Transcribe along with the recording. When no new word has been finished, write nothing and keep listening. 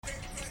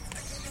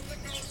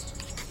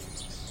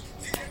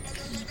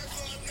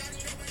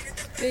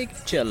Big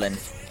chillin'.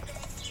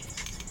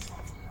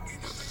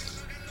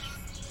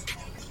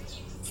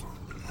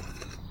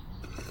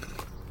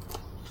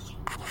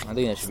 I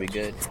think that should be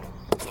good.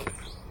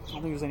 I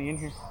don't think there's any in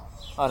here.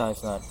 Oh no,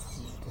 it's not.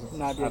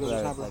 Nah, dude,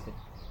 there's not, bro.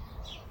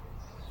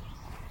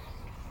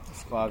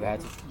 Fog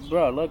hats.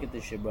 Bro, look at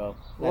this shit, bro.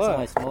 That's What?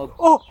 how I smoke.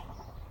 Oh!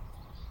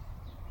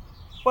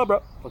 What,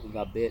 bro? Fucking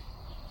got bit.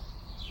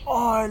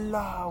 Oh,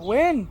 la.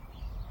 When?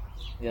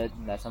 Yeah,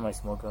 last time I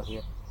smoked out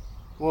here.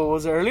 What,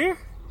 was it earlier?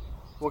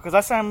 Well, because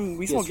last time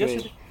we smoked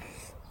Yesterday. yesterday.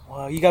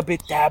 Wow, you got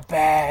bit that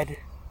bad.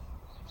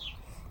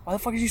 Why the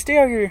fuck did you stay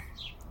out here?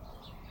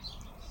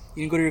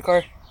 You didn't go to your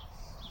car?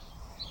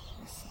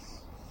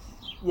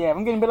 Yeah, if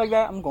I'm getting bit like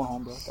that, I'm going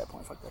home, bro. At that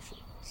point, fuck that shit.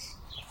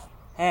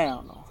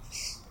 Hell no.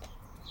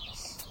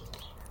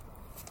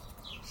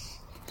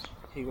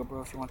 Here you go,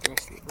 bro, if you want the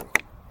rest of it, bro.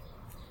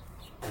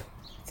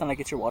 It's not like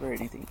it's your water or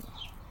anything.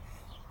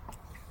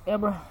 Yeah,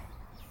 bro.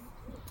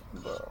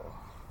 Bro.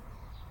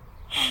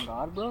 Oh,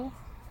 God, bro.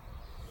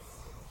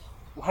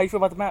 How you feel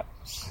about the map?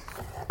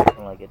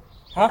 Don't like it.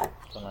 Huh?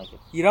 Don't like it.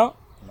 You don't?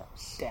 No.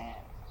 Damn.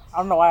 I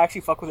don't know why I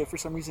actually fuck with it for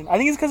some reason. I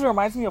think it's because it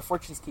reminds me of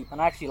Fortune's Keep,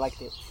 and I actually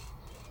liked it.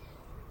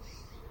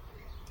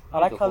 I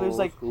like the how there's whole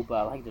like... school, but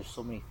I like there's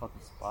so many fucking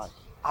spots.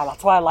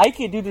 That's why I like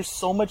it, dude. There's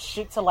so much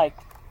shit to like...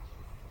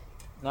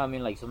 No, I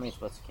mean like so many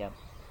spots to camp.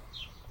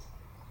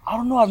 I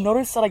don't know. I've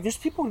noticed that like there's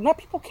people, not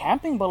people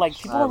camping, but like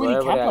people don't really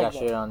Everybody camp I like got that.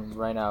 shit on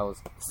right now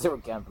is zero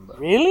camping, bro.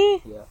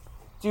 Really? Yeah.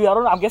 Dude, I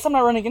don't know. I guess I'm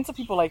not running into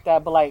people like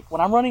that, but like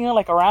when I'm running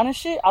like around and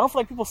shit, I don't feel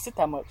like people sit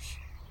that much.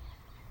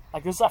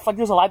 Like I feel like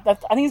there's a lot. I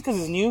think it's because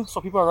it's new, so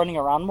people are running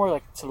around more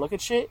like to look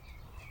at shit.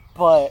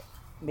 But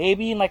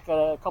maybe in like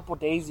a couple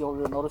days you'll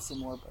notice it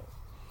more. But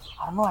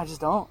I don't know. I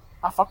just don't.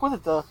 I fuck with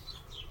it though.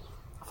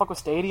 I fuck with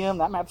Stadium.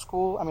 That map's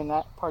cool. I mean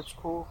that part's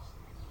cool.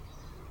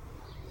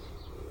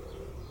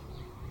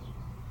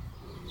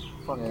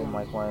 Yeah,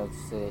 Mike wanted to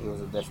say he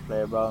was the best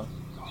player, bro.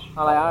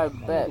 I'm like, I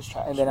bet. he's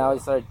trash, And then bro. I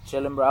started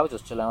chilling, bro. I was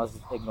just chilling. I was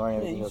just ignoring Yeah,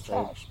 everything he he's was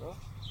saying. trash, bro.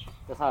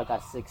 That's how I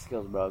got 6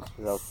 kills, bro.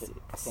 Because I was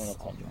paying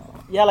attention.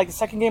 Yeah, like the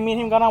second game me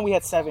and him got on, we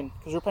had 7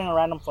 because we were playing a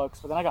random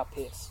fucks. But then I got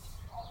pissed.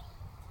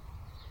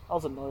 I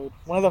was annoyed.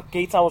 One of the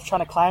gates I was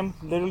trying to climb,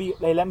 literally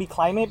they let me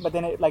climb it, but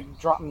then it like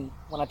dropped me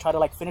when I tried to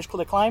like finish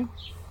the climb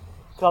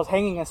because I was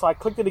hanging, and so I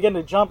clicked it again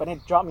to jump, and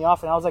it dropped me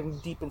off, and I was like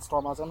deep in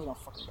storm. I was like, I'm gonna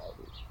fucking die,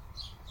 dude.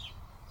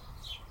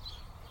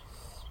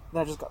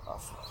 Then I just got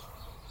off.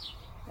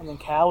 And then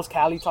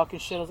Callie talking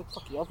shit. I was like,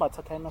 fuck you. I was about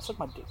to tuck him. I suck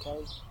my dick,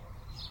 Callie.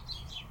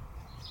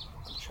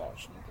 Fucking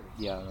trash, nigga.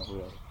 Yeah, I don't know who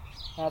that is.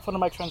 Yeah, that's one of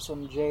my friends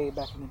from Jay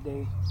back in the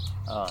day.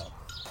 Oh.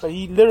 But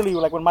he literally,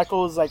 like, when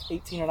Michael was, like,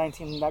 18 or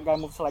 19, that guy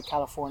moved to, like,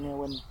 California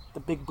when the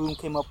big boom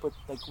came up with,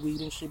 like, weed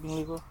and shit being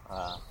legal.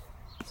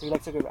 So he,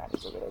 like, took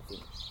advantage of it, I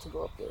think, to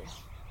go up there.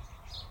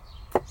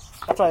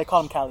 That's why they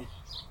call him Cali.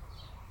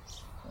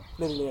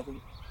 Literally, I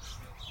think.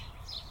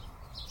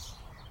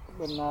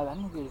 But nah, that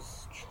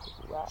nigga's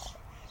trash.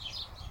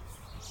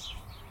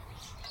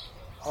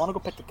 I want to go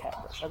pet the cat,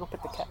 bro. Should I go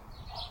pet the cat?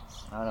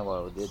 I don't know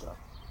what it did, though.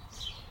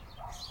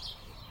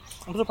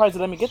 I'm surprised it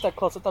let me get that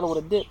close. I thought it would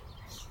have dipped.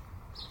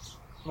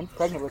 I'm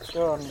pregnant with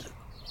still on me.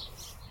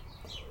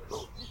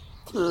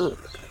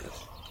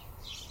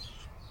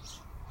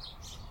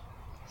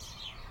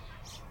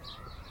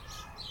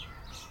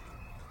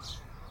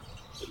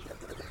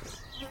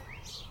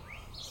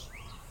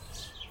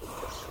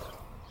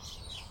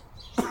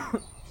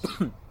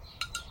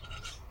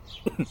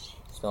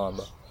 Still on,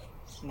 bro.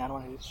 Nah, I don't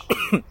want to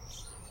eat.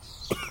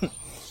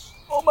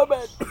 Oh, my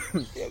bad.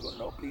 Diego,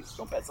 no, please.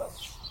 Don't pass out.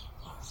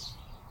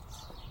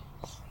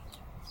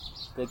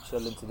 Big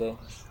chilling today.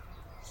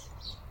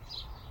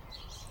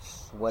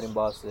 Wedding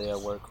boss today at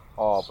work.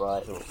 Oh, bro,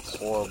 that shit was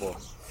horrible.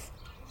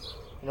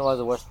 You know what was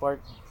the worst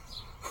part?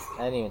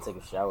 I didn't even take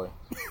a shower.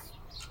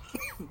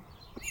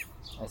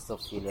 I still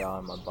feel it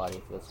on my body.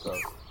 It feels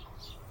gross.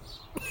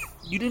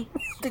 You didn't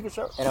take a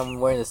shower? And I'm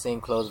wearing the same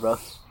clothes, bro.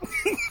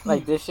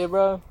 Like this shit,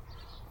 bro.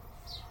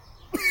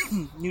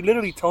 You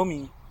literally told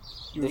me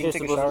you were going to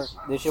take a shower.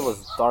 This shit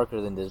was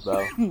darker than this,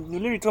 bro. You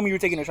literally told me you were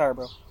taking a shower,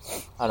 bro.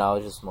 I know, I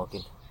was just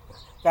smoking.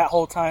 That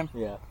whole time.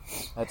 Yeah.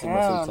 I took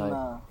my sweet time.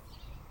 Nah.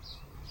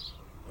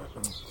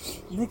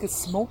 Nigga,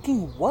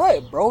 smoking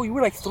what, bro? You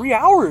were like 3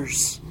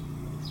 hours.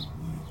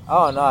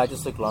 Oh, no, I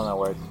just took long at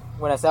work.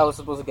 When I said I was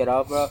supposed to get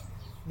out, bro.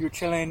 You were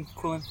chilling,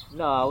 cooling.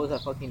 No, I was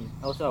at work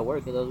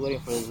because I was waiting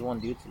for this one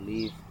dude to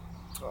leave.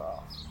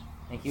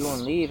 And he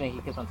wouldn't leave, and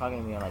he kept on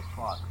talking to me. I'm like,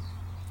 fuck.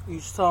 You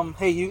just tell him,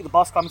 hey, the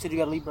boss called me and said you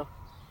gotta leave, bro.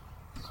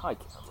 I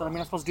can't. So I'm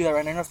not supposed to do that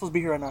right now. You're not supposed to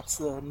be here right now. It's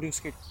new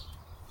scared.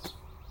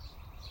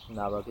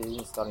 Nah, bro, because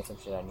he's starting some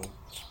shit I need.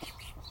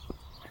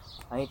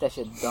 I need that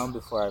shit done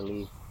before I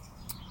leave.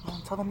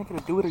 Man, tell that nigga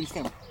to do it or he's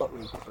gonna butt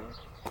rape, bro.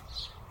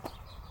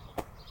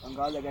 On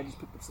God, that guy just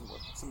picked up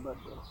some blood,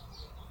 bro.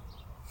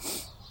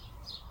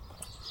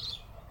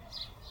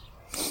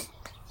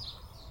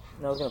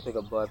 No, I was gonna pick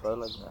up blood, but I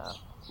was like, nah.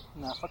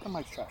 Nah, fucking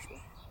Mike's trash, bro.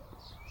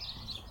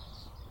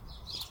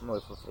 I'm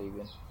waiting for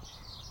Fabian.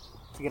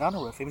 To get on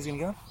or what? Fabian's gonna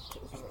go?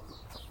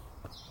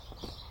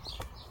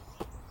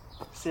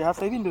 See how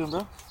Fabian doing,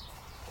 bro?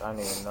 I don't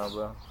even know,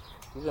 bro.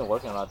 He's been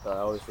working a lot though. I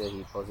always say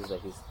he posts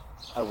like he's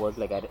at work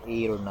like at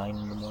 8 or 9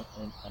 in the morning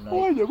at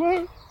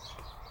night.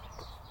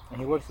 And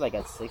he works like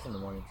at 6 in the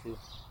morning too.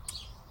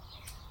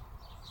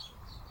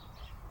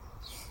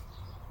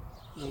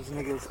 These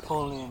niggas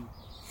pulling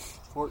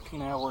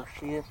 14-hour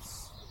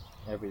shifts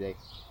Every day.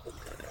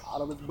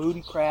 out of his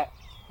booty crack.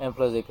 And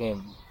plus they pay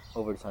him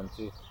overtime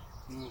too.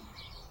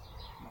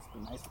 Must be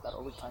nice with that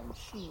overtime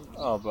machine.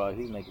 Oh, bro,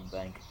 he's making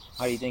bank.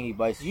 How do you think he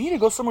buys? You need to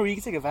go somewhere where you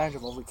can take advantage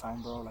of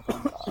overtime, bro. Like,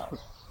 oh my god.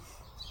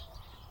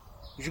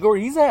 You should go where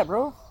he's at,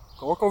 bro.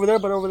 Go work over there,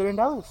 but over there in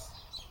Dallas.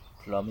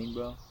 Plumbing,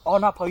 bro. Oh,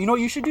 not plumbing. You know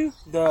what you should do?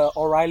 The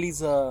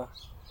O'Reilly's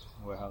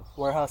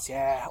warehouse,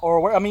 yeah.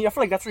 Or I mean, I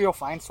feel like that's where you'll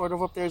find sort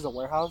of up there is a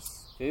warehouse.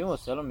 He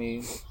was telling me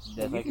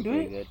that's like can do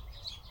pretty it. good.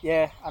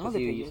 Yeah, I know they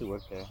He pay used to good.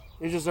 work there.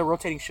 There's just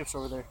rotating shifts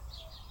over there,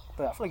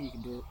 but I feel like you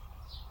can do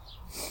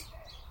it.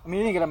 I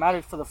mean, it ain't gonna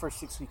matter for the first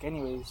 6 weeks,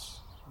 anyways.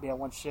 Be at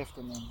one shift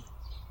and then.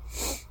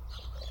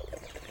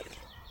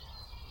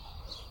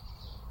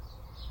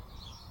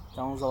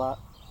 That one was a lot.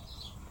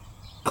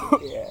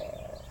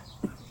 Yeah.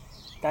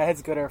 That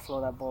hits good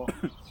airflow, that ball.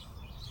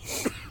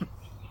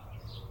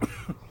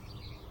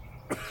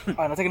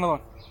 Alright, now take another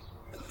one.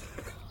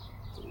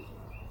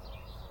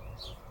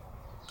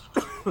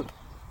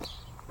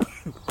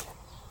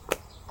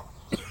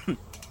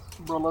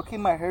 Bro, look,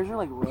 my hairs are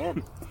like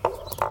red.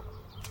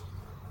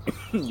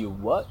 You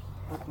what?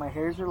 Look, my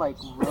hairs are like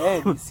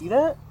red. You see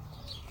that?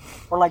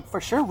 Or like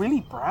for sure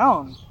really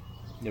brown.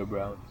 You're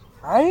brown.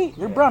 Right?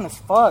 They're Yeah. brown as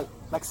fuck.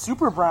 Like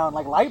super brown,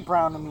 like light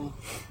brown to me.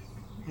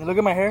 You look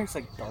at my hair, it's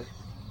like dark.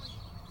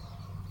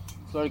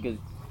 Sorry, because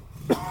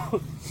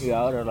you're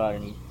out a lot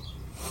and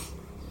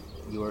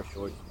you wear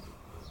shorts.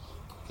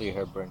 So your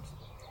hair burns.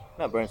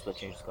 Not burns, but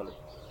changes color.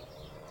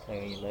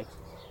 Like on your legs.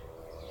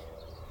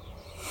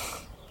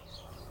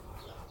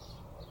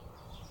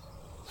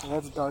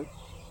 That's dark.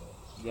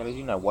 Yeah,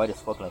 you're not white as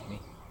fuck like me.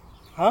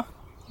 Huh?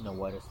 You're not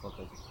white as fuck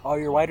like me. Oh,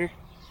 you're whiter?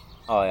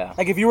 Oh, yeah.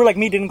 Like if you were like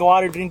me, didn't go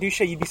out or didn't do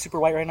shit, you'd be super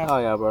white right now. Oh,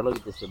 yeah, bro. Look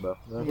at this shit, bro.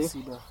 Let me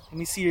see, bro. Let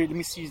me see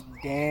You see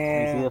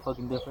damn. the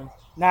fucking difference?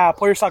 Nah,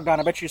 pull your sock down.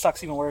 I bet you your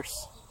sock's even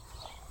worse.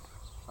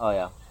 Oh,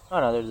 yeah. Oh,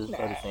 no, they're just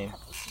the same.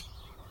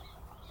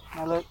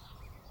 Now look.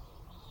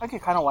 I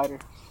get kind of whiter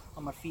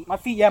on my feet. My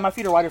feet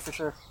are whiter for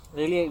sure.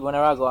 Really,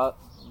 whenever I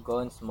go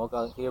and smoke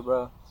out here,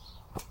 bro,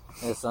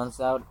 and the sun's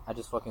out, I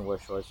just fucking wear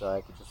shorts so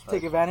I could just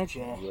Take advantage,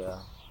 yeah. Yeah.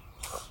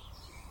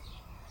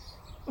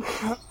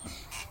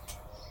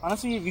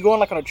 Honestly, if you go on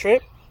like on a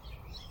trip,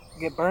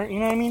 get burnt, you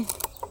know what I mean?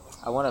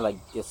 I want to like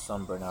get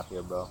sunburn out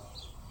here, bro.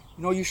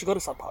 You know, you should go to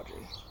South Padre.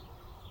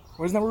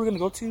 Where's that where we were gonna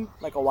go to?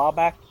 Like a while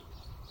back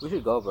We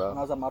should go, when I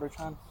bro. was at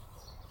Maruchan.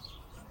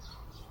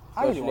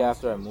 Especially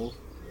after I move.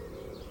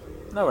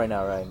 Not right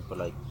now, right? But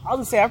like, I was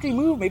gonna say after you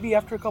move, maybe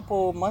after a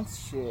couple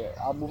months, shit.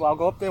 I'll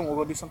go up there and we'll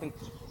go do something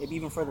maybe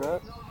even further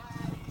up.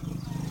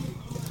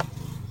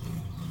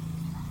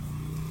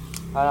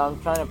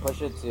 I'm trying to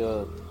push it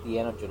to the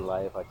end of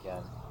July if I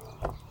can.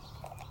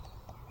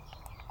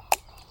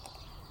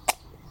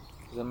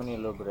 Because I'm gonna need a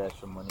little bit of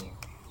extra money.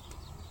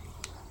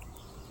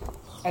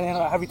 And then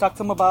have you talked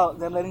to them about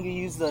them letting you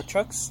use the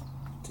trucks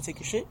to take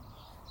your shit?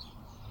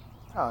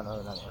 Oh, no,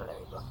 they're not gonna let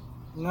me, bro.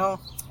 No.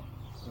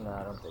 No,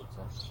 I don't think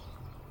so.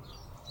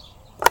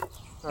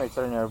 I'm already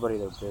telling everybody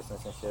their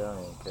business and shit. I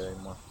don't even care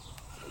anymore.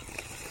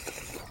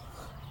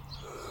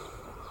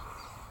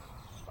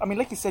 I mean,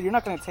 like you said, you're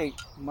not gonna take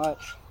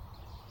much.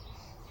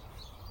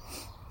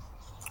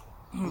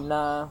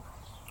 Nah.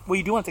 Well,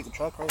 you do want to take the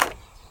truck, right?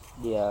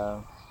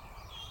 Yeah.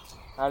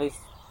 At least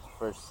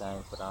first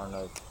time, but I don't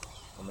know if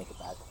we'll make it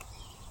back.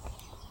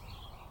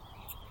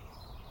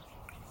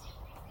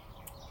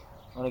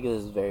 Only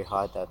because it's very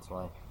hot, that's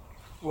why.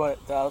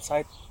 What, the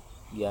outside?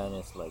 Yeah, and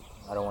it's like,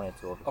 I don't want it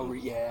to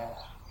overheat. Oh, yeah.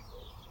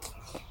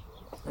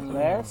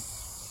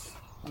 Unless...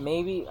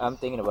 Maybe, I'm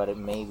thinking about it,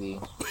 maybe.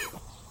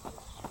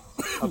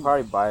 I'll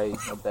probably buy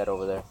a bed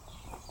over there.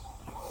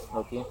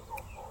 Okay?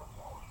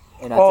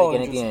 And not Oh,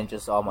 take anything and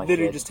just all my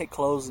literally shit. just take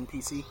clothes and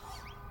PC.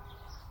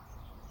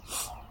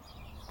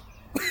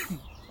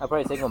 I'll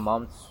probably take my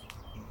mom's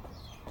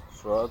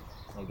truck,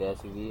 like the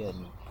SUV,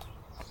 and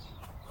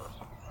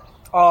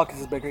Oh,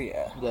 because it's bigger,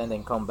 yeah. yeah, and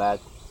then come back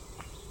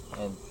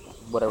and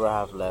whatever I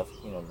have left,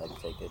 you know, like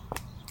take it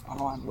I don't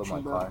know, I'm with my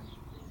itching, bro. car.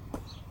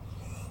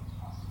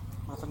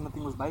 I thought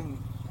nothing was biting me.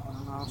 I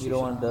don't know. You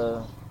don't want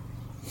the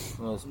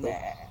spray?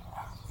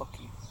 Nah. Fuck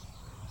you.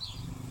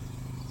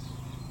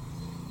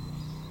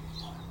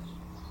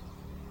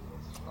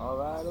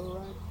 Alright.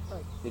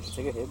 Did you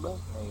take a hit, bro?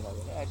 No, you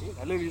haven't. Yeah, I did.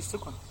 I literally just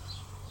took one.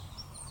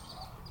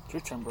 It's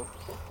your turn, bro.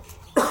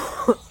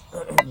 Why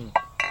did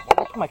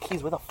I put my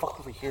keys way the fuck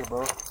over here,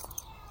 bro?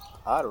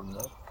 I don't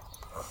know.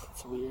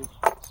 It's weird.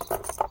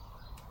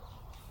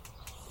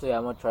 So yeah,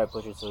 I'm gonna try to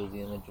push it till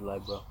the end of July,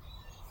 bro.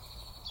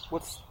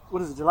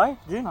 What is it, July?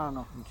 June? I don't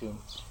know. In June.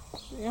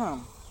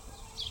 Damn.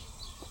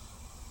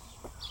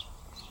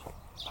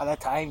 By that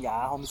time,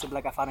 yeah, homie said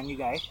like I found a new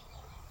guy.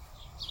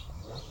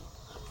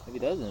 If it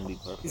doesn't, be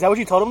perfect. Is that what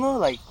you told him though?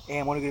 Like, hey,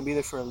 I'm only gonna be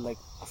there for like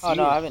a few Oh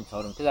no, I haven't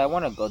told him because I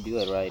want to go do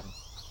it right.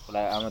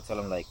 But like, I'm gonna tell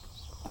him like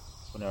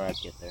whenever I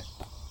get there.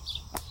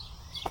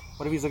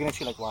 What if he's looking at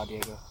you like, wow,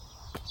 Diego?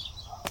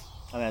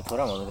 I mean, I told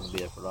him I wasn't gonna be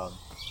there for long.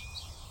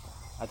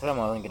 I told him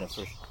I wasn't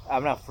gonna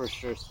I'm not for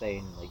sure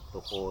staying like the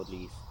whole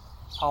lease.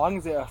 How long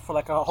is it? For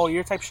like a whole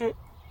year type shit?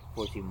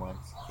 14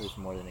 months. So it's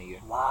more than a year.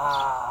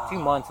 Wow. 2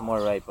 months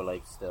more, right? But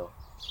like still.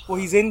 Well,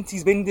 he's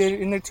been there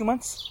in there 2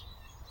 months.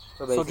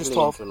 So basically, just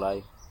 12. in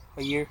July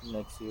A year.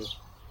 next year.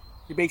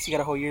 You basically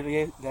got a whole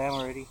year damn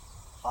already.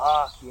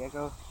 Fuck,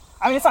 Diego.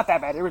 I mean, it's not that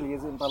bad. It really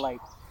isn't. But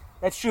like,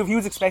 that's true. If he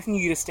was expecting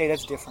you to stay,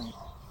 that's different.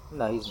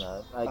 No, he's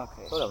not. I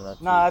Okay. told him not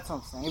to. Nah, that's what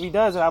I'm saying. If he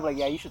does, then I'll be like,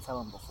 yeah, you should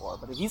tell him before.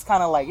 But if he's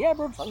kind of like, yeah,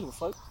 bro, I don't give a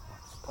fuck.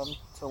 Come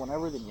till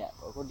whenever, then yeah,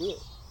 bro, go do it.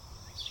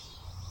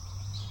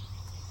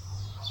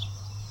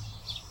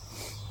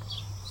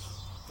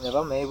 And if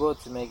I'm able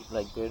to make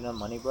like good enough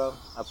money, bro,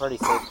 I'll probably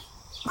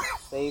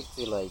save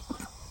to like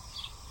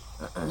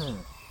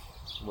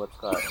what's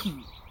called,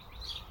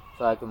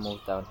 so I can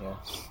move down here.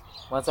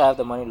 Once I have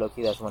the money,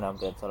 low-key, that's when I'm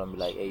gonna tell him, be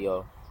like, hey,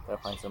 yo,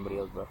 gotta find somebody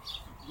else, bro.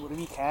 What if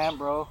he can't,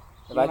 bro?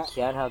 If I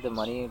can't have the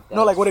money,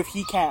 No, like, what if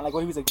he can't? Like,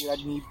 what if he's like, dude, I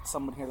need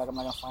someone here. Like, I'm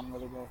not gonna find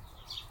another guy.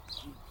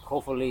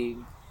 hopefully,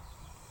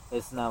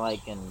 it's not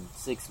like in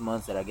 6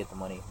 months that I get the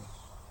money.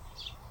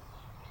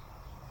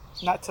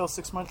 Not till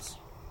 6 months.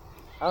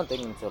 I don't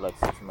think until like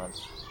 6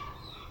 months.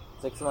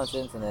 6 months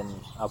in, and then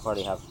I'll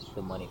probably have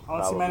the money.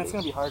 Honestly, man, it's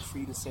gonna be hard for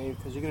you to save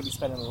because you're gonna be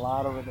spending a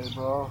lot over there,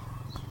 bro.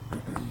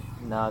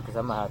 Nah, because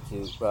I'm gonna have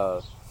to,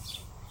 bro.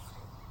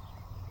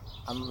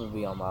 I'm gonna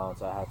be on my own,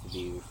 so I have to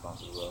be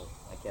responsible, bro.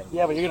 I can't.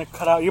 Yeah, but you're gonna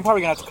cut out. You're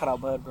probably gonna have to cut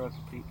out Bud, bro,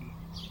 completely.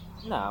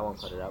 Nah, I won't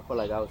cut it out. But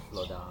like, I would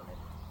slow down on it.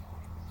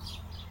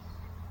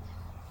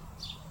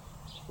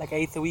 Like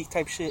 1/8 a week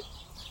type shit.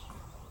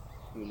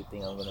 You really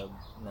think I'm gonna?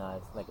 Nah,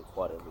 it's like a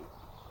quad a week.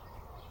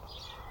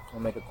 I'll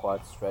make a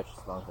quad stretch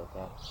as long as I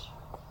can.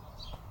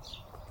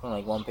 From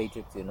like one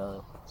paycheck to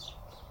another.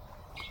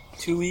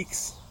 2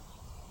 weeks.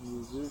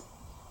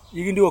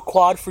 You can do a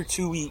quad for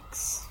 2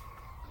 weeks.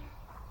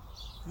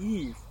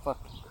 You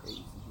fucking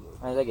crazy, dude.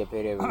 As I get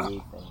paid every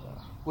week, then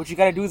What you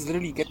gotta do is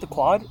literally get the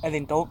quad and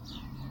then don't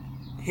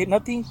hit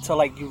nothing till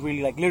like you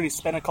really like literally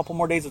spend a couple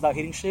more days without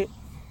hitting shit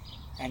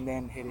and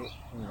then hit it.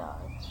 nah.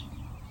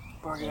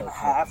 Bro, you're Yeah, gonna it's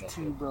have not to,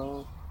 connected.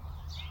 bro.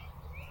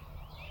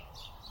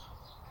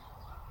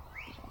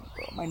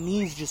 My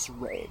knee's just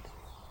red.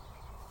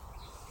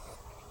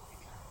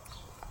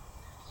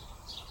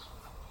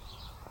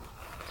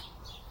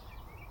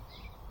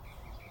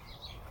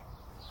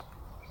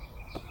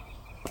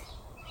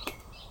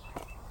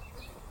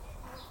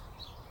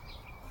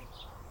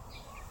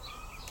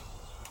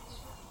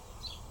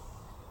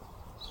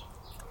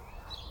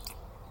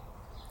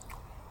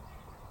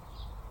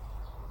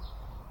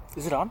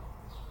 Is it on?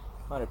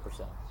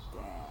 100%.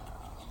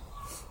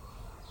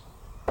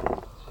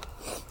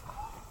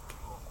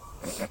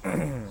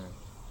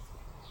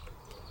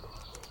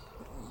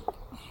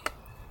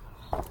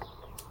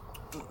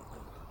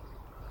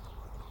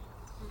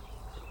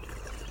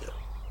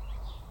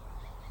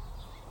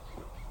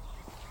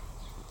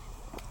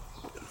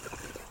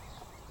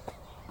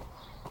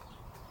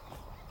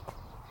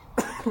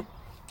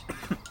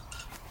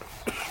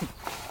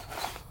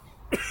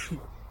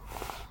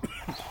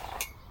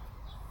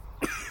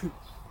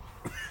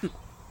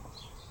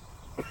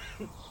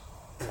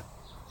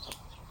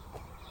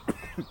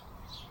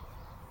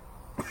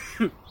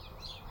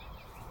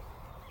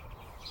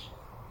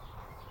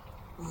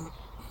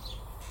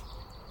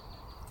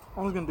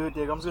 I'm just gonna do it,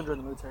 Diego. I'm just gonna join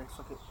the military.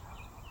 Fuck it.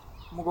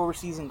 I'm gonna go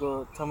overseas and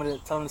go tell them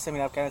to send me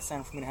to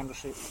Afghanistan for me to handle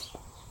shit.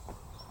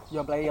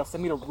 Yo, like, yo,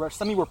 send me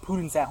where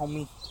Putin's at,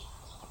 homie.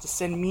 Just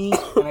send me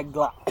and a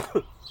Glock.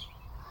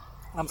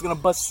 I'm just gonna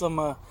bust some.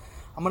 I'm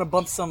gonna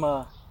bump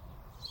some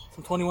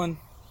 21.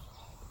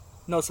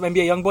 No, some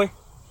NBA YoungBoy.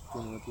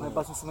 I'm gonna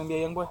bust some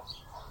NBA YoungBoy.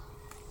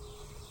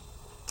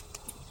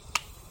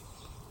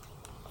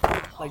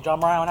 Like John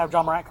Morant. I'm gonna have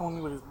John Morant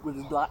come with me with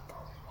his Glock.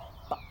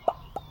 Bow, bow,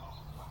 bow.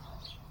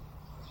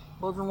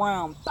 Buzzing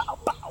around. Bow,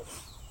 bow.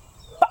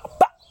 Bow,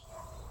 bow.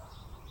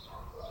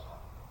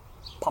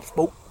 Pop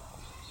Smoke.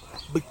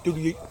 Big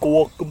 38.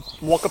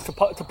 Walk up to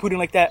Putin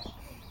like that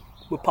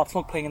with Pop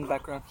Smoke playing in the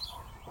background.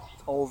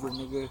 It's over,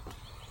 nigga.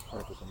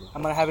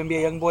 I'm gonna have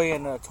NBA YoungBoy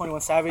and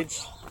 21 Savage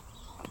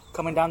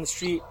coming down the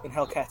street in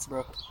Hellcats,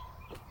 bro.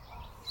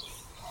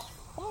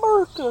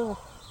 America.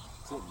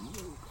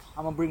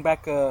 I'm gonna bring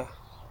back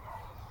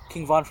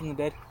King Von from the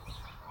dead.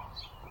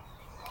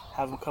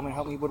 Have him come and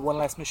help me with one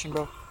last mission,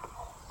 bro.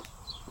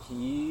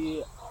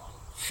 Yeah.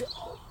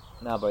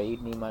 Nah, bro, you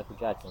need Michael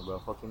Jackson, bro.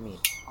 Fucking me.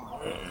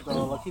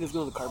 Bro, lucky just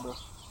go to the car, bro.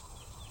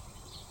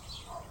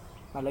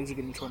 My legs are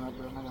getting torn up,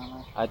 bro. I'm not gonna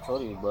lie. I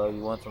told you, bro.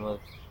 You want some of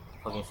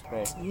fucking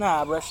spray.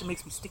 Nah, bro, that shit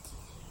makes me sticky.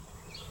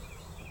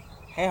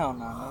 Hell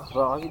no, no.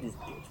 Bro, I'll get this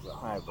bitch, bro.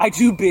 Alright, bro. I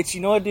do, bitch.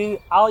 You know what, dude?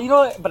 You know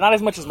what? But not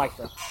as much as Mike,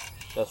 though.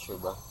 That's true,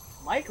 bro.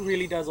 Mike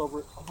really does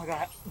over. Oh my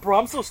god, bro,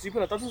 I'm so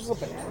stupid. I thought this was a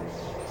banana.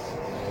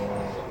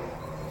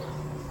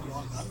 You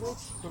want that, bro?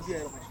 Don't do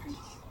that on my street.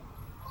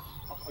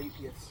 I'll call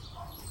UPS.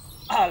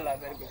 Ah, la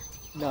verga.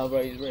 No,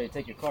 bro, he's ready to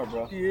take your car,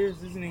 bro. He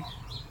is, isn't he?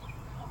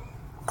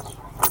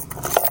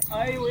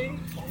 Highway.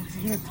 Oh, is he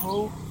gonna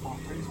tow? Oh,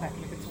 Freddy's back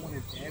like it's one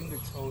of them. They're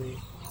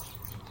towing.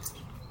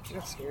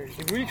 That's scary. If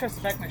he really tries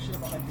to back my shit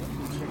up, I like this.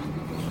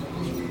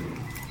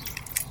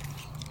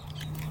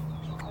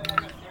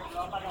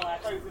 I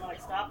thought he was gonna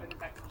like stop and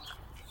back.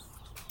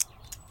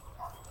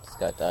 This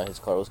guy thought his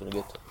car was gonna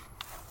get.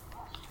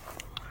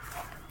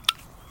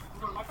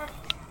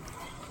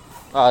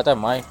 Oh, I thought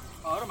mine.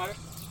 Oh, it don't matter.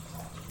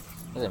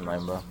 That ain't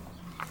mine, bro.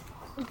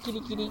 Hey, kitty,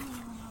 kitty.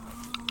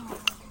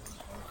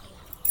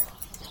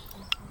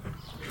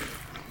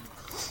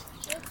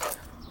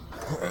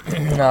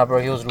 Nah, bro,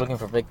 he was looking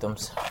for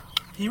victims.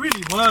 He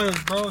really was,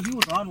 bro. He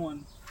was on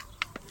one.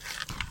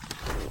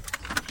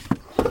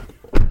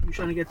 You're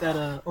trying to get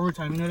that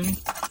overtime, you know what I mean?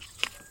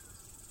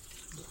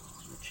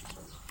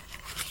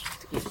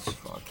 This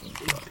fucking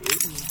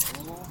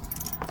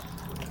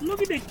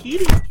Look at the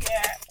kitty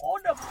cat. Oh,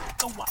 the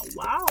wow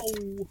wow.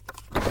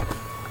 The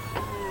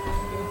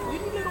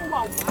pretty little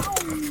wow wow.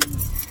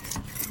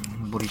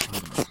 What are you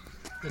talking about?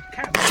 The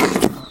cat.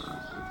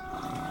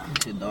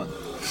 It's a dog.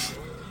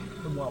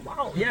 The wow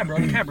wow. Yeah, bro.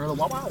 The cat, bro. The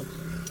wow wow.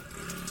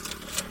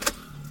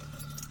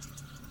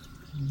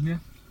 Yeah.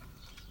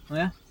 Oh,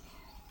 yeah?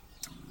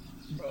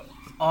 Bro.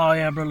 Oh,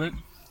 yeah, bro. Look.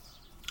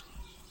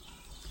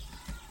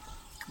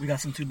 We got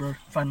some too, bro.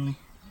 Finally.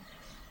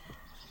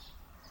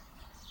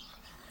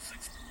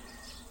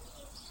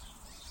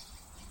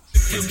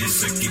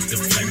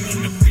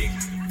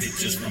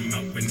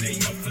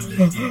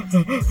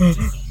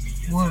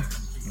 What?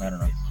 I don't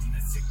know.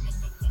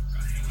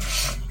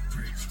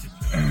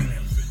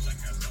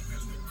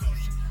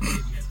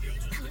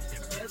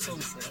 That's so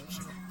sad.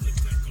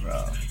 Bro.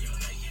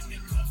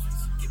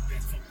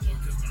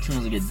 She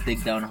wants to get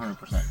digged down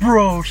 100%.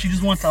 Bro, she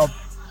just wants a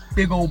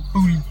big old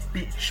booty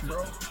bitch,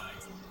 bro.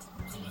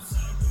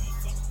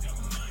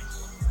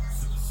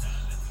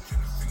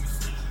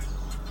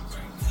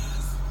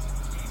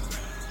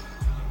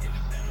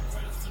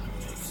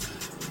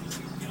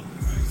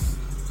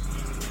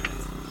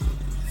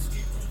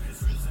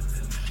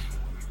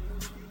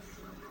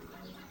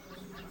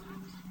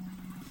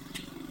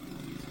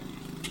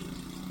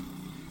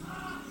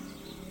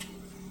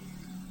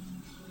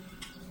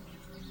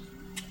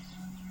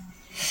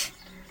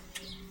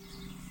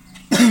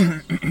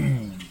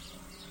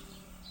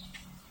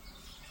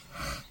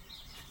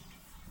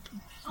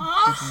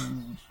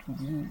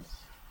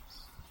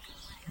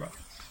 Bro.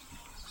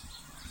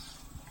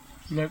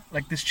 Look,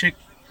 like this chick,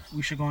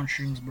 we should go on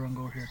streams, bro, and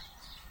go here.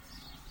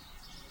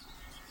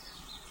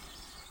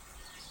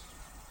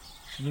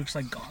 She looks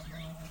like God, bro.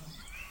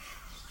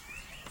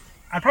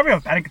 I'd probably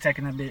have a panic attack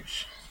in that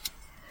bitch.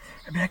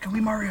 I'd be like, are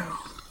we Mario?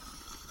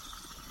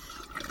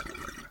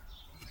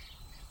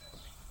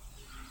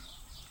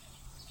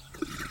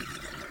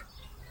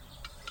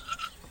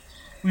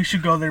 We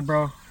should go there,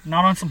 bro.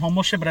 Not on some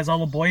homo shit, but as all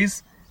the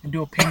boys, and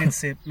do a paint and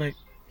sip. Like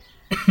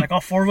all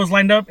four of us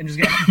lined up and just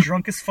get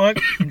drunk as fuck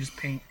and just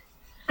paint.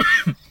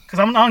 Cause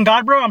I'm on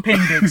God, bro. I'm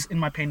painting dicks in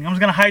my painting. I'm just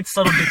gonna hide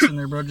subtle dicks in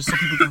there, bro, just so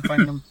people can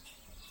find them.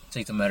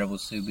 Take some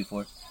edibles too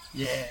before.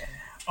 Yeah.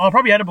 Oh,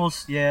 probably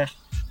edibles. Yeah.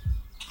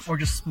 Or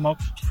just smoke.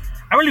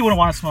 I really wouldn't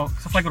want to smoke,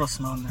 cause I feel like it'll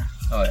smell in there.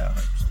 Oh yeah.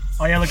 100%.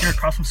 Oh yeah, look, you're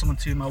across from someone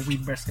too. My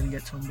weed breath's gonna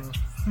get to him,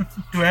 bro.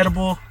 Do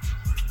edible.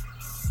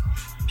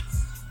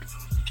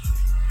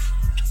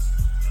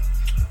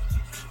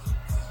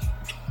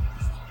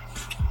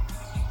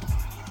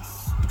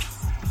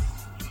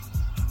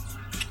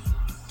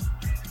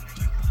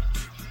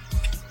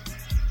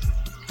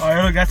 Oh,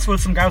 yeah, look, that's what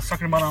some guy was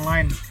talking about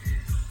online.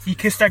 He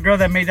kissed that girl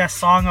that made that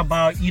song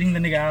about eating the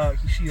nigga out.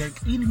 She's like,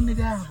 eating the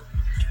nigga out.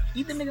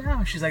 Eat the nigga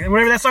out. She's like,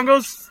 whatever that song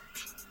goes.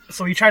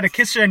 So he tried to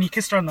kiss her and he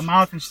kissed her on the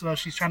mouth. And so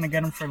she's trying to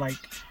get him for like,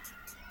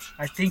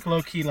 I think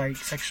low-key like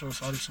sexual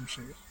assault or some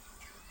shit.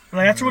 But,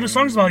 like, that's what the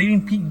song's about,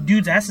 eating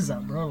dudes' asses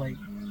out, bro. Like,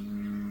 I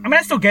mean,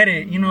 I still get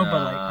it, you know,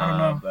 but like, I don't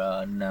know.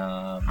 Bro,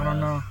 nah, bro. I don't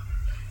know.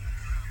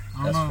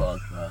 That's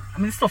fucked, bro. I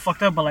mean, it's still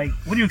fucked up, but like,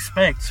 what do you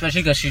expect?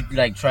 Especially because she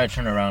like tried to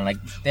turn around. Like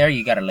there,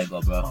 you gotta let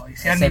go, bro. Oh, you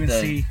see, I didn't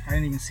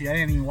even see. I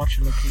didn't even watch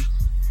it, low-key.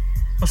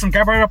 But some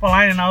guy brought it up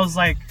online, and I was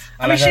like,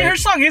 I mean, her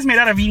song is made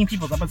out of eating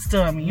people, but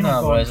still, I mean, you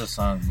don't go. Bro, it's a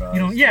song, bro. You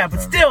know, yeah,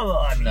 but still,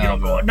 I mean, no, you don't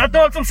bro. go. Not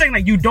what I'm saying,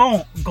 like, you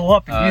don't go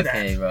up and do that.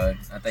 Okay, bro.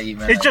 I thought you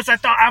meant. It's just, I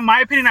thought, in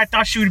my opinion, I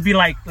thought she would be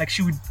like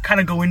she would kind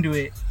of go into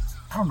it.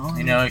 I don't know.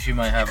 You know, she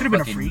might have. Could have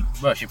been a freak.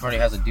 Bro, she probably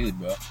has a dude,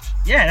 bro.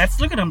 Yeah,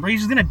 look at him, bro. He's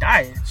just gonna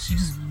die. She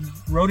just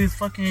wrote his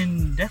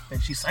fucking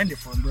deathbed. She signed it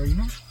for him, bro. You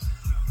know.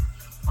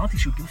 I don't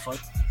think she would give a fuck.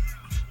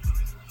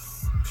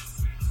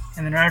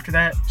 And then right after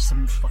that,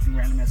 some fucking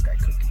random ass guy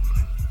cooking.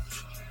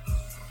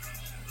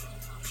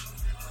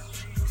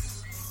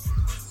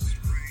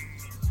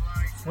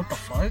 What the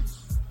fuck?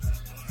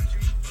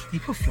 He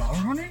put flour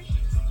on it?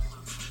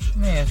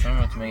 Yeah, it's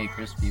normal to make it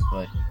crispy,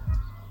 but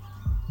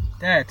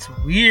That's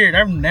weird.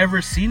 I've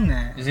never seen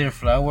that. is it a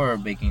flour or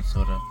baking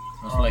soda?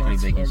 Most likely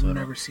baking soda. I've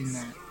never seen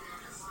that.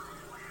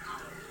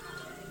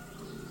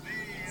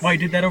 Why, you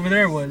did that over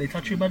there? What, they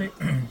taught you about it?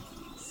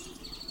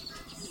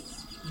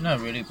 Not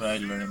really, but I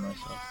learned it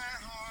myself.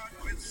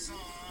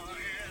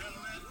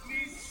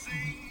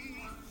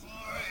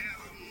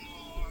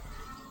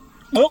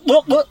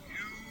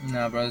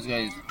 Nah, bro, this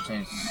guy's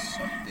saying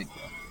suck dick, bro.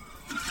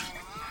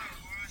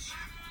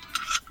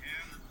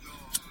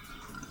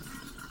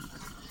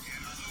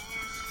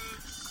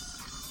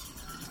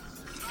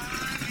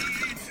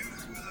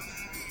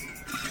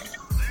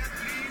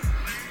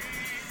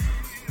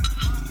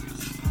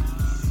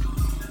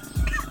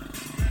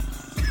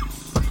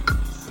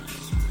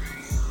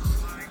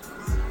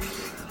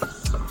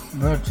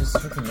 Bro, just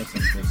freaking make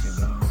some space here,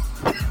 bro.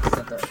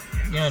 Not that.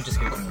 Yeah, just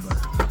give it to me, bro.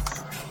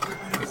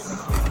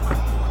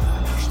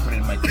 Just put it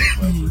in my dick,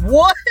 bro.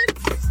 What?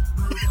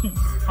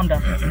 I'm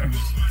done.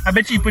 I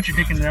bet you put your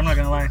dick in there. I'm not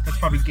gonna lie. That's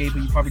probably gay,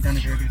 but you probably done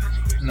it already.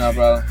 No,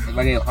 bro. If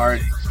I get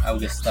hard, I will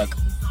get stuck.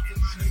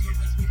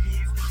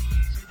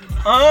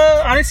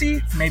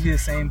 Honestly, maybe the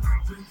same.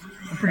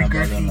 I'm pretty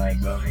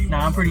girthy.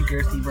 Nah, I'm pretty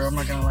girthy, bro. I'm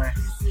not gonna lie.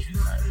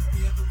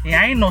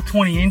 Yeah, I ain't no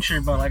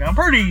 20-incher, but like I'm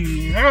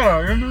pretty.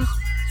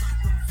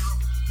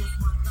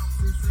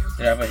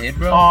 Did I have a hit,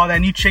 bro? Oh, that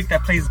new chick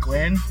that plays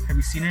Gwen. Have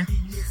you seen her?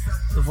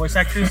 The voice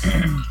actress.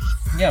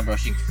 Yeah, bro.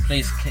 She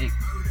plays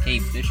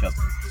Kate Bishop.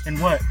 In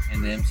what?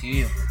 In the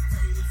MCU.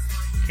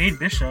 Kate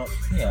Bishop.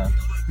 Yeah.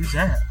 Who's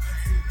that?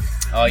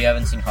 Oh, you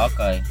haven't seen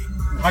Hawkeye?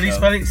 How do you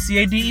spell it?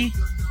 C-A-D-E?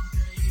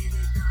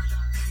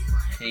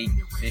 Kate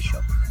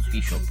Bishop.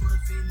 Bishop.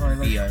 Oh,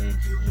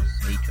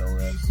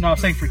 B-I-S-H-O-S. No, I'm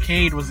saying for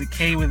Cade. Was it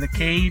K with a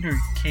Cade or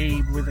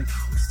Cade with a...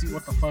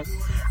 What the fuck?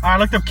 I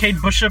looked up Kate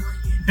Bishop.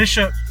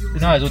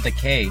 No, it's with a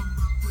K.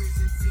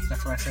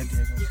 That's what I said,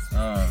 Diego.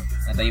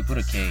 I thought you put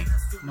a K.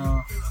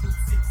 No.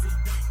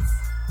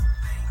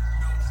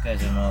 This guy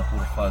doesn't know who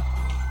the fuck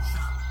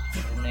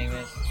what his name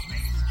is.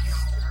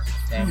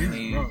 Damn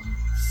me.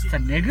 It's a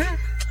nigga?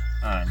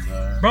 Alright,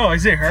 bro. Bro,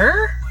 is it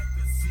her?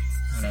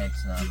 No,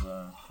 it's not,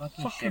 bro.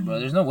 Fucking shit, bro.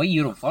 There's no way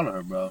you don't follow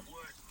her, bro.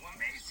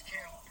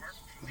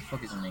 Who the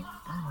fuck is her name?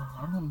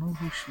 I don't know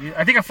who she is.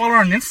 I think I follow her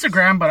on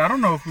Instagram, but I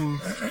don't know who.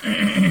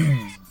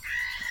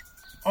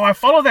 Oh, I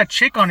follow that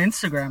chick on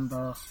Instagram,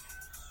 though.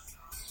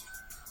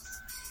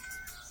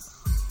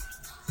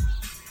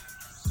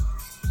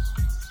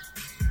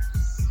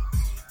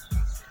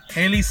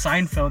 Haley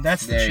Seinfeld,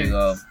 that's the chick. There you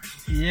go.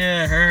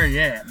 Yeah, her,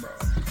 yeah, bro.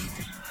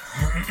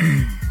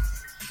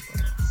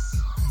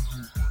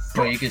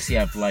 Bro, you can see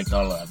I've liked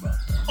all of that, bro.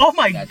 Oh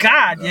my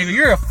god, Diego,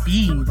 you're a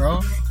fiend,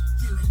 bro.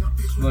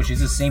 Bro, she's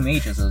the same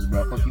age as us,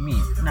 bro. What you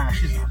mean? Nah,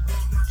 she's not, bro.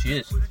 She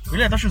is.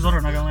 Really? I thought she was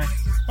older, not gonna lie.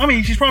 I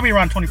mean, she's probably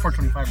around 24,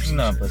 25 or something.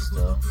 No, but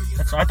still.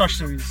 That's what I thought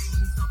she was.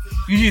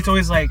 Usually it's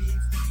always like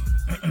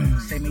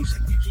same age.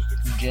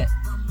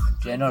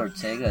 Jenna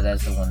Ortega,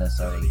 that's the one that's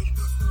our age.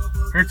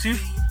 Her too?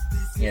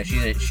 Yeah,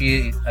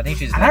 she. I think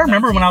she's. I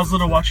remember 19. When I was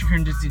little watching her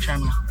in Disney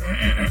Channel,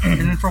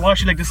 and then for a while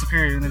she like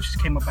disappeared, and then she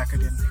came up back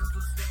again.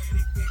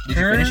 Did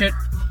you finish it?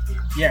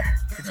 Yeah,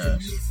 it's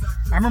finished.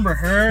 I remember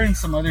her and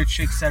some other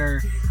chicks that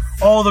are.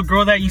 Oh, the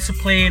girl that used to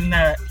play in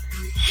that.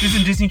 She was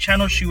in Disney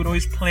Channel. She would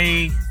always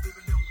play.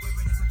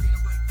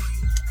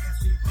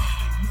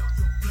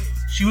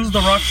 She was The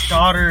Rock's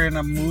daughter in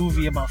a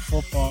movie about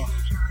football.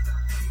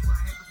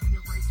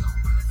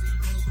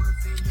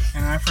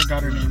 And I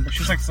forgot her name, but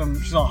she's like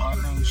she's all hot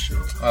now and shit.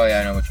 Oh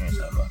yeah, I know what you're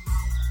talking about.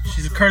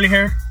 She's curly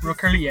hair, real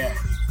curly, yeah.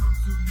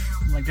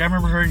 I'm like, I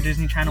remember her in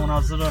Disney Channel when I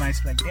was little, and I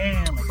used to be like,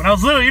 damn. Like when I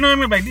was little, you know what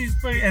I mean? Like these,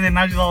 and then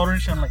now she's all older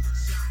and shit. I'm like,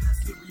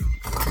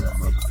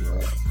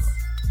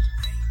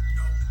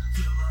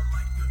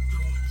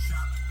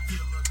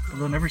 but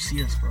they'll never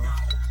see us, bro,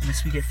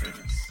 unless we get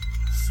famous.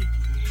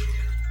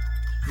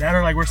 That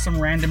or like we're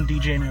some random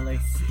DJ in LA,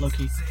 low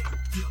key.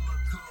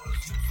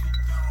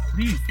 What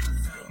are you doing,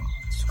 bro?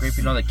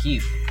 Scraping on the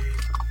key.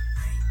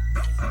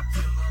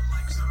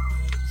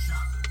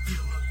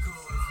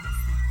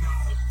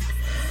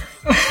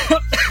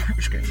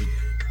 Scraping.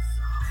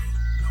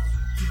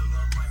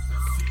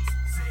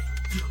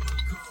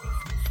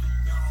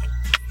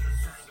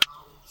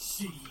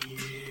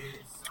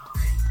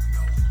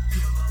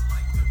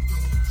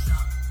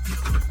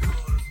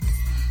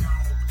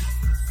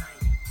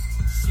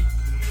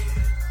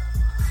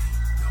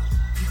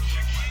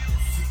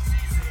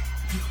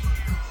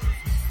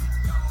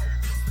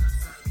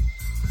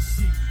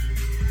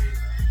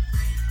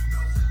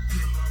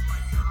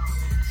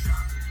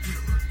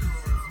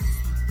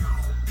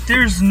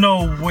 There's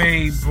no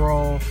way,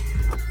 bro.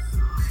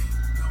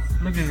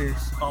 Look at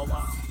this. Oh,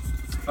 wow.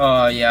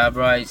 Oh, yeah,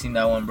 bro. I seen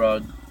that one,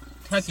 bro.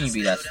 How can you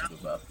be that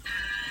stupid, bro?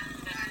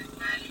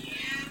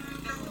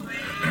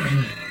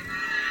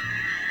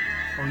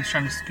 Oh, he's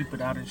trying to scoop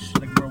it out and shit.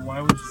 Like, bro,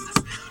 why was...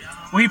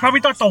 Well, he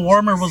probably thought the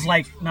warmer was,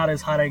 like, not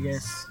as hot, I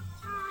guess.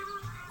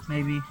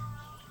 Maybe.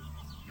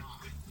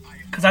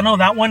 Because I know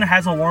that one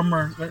has a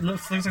warmer. It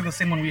looks like the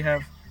same one we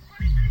have.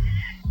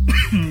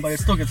 But it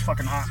still gets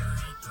fucking hot.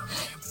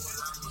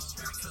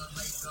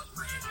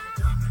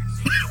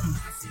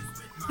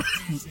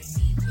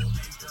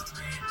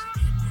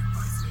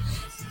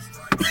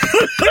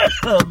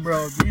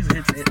 Bro, these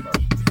hits hit, bro.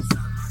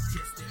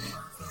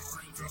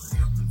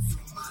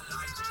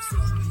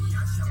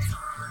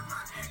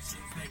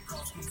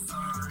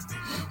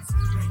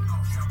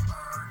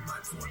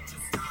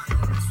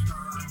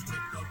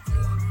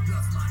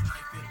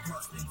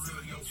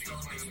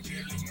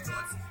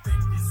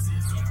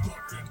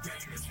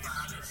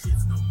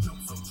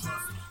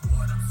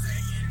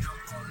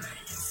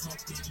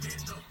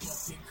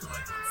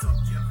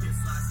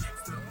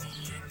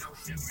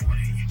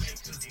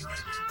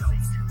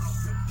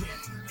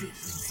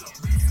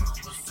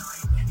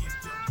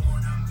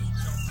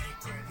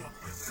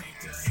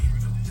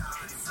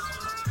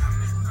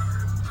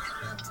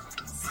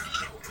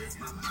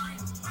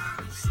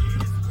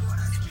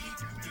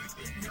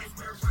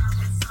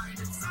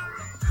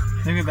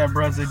 Look at that,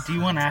 bro. He's a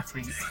D1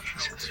 athlete.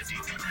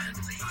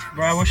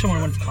 Bro, I wish I would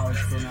have went to college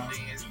for now.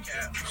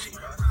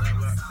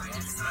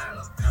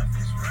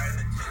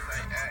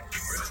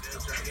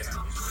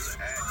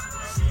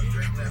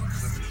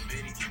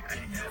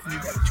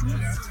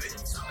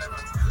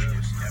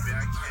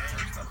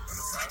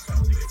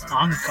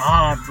 Oh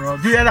God, bro.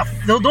 Dude,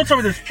 don't tell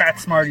me there's fat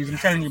Smarties. I'm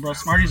telling you, bro.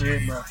 Smarties are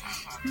it, bro.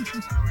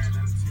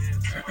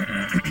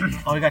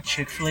 Oh, we got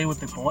Chick-fil-A with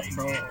the boy,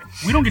 bro.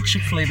 We don't get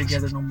Chick-fil-A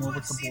together no more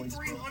with the boys,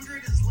 bro.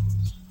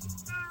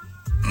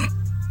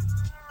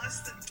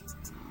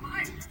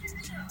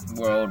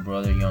 We're old,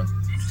 bro. They're young.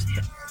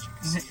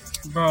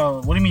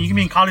 Bro, what do you mean? You can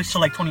be in college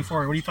till like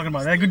 24. What are you talking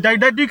about?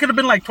 That dude could have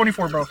been like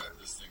 24, bro.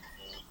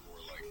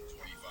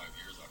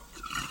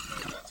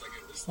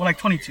 Well, like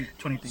 22,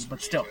 23,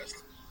 but still.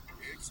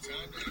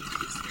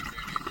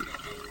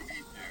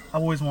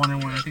 I've always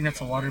wanted one. I think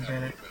that's a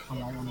waterbed. I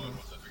want one, bro.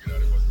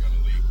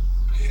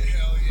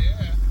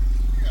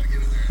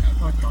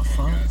 What the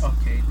fuck?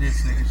 Okay,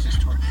 this nigga's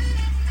just torturing.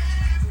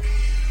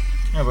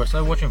 Yeah, bro.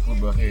 Start watching food,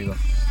 bro. Here you go.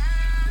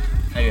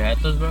 Have you had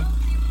those, bro?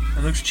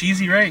 It looks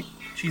cheesy, right?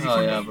 Cheesy.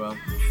 Oh, yeah, bro.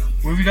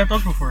 Where have you got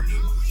those before?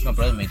 My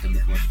brother made them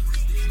before.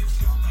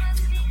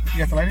 You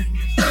got the lighter?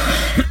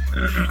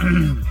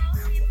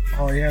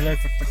 Oh, yeah, look.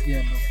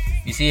 Yeah, bro.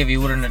 You see, if you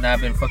wouldn't have not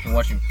been fucking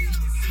watching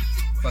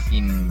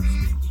fucking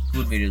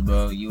food videos,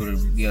 bro, you would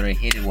have be able to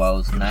hit it while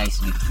it's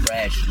nicely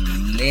fresh,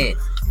 lit.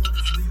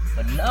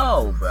 But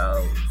no,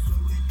 bro.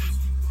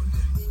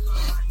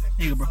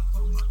 Here you go, bro.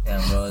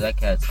 Damn, bro, that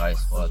cat's high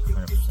as fuck,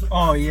 100%.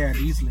 Oh, yeah,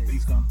 he's lit.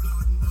 He's gone.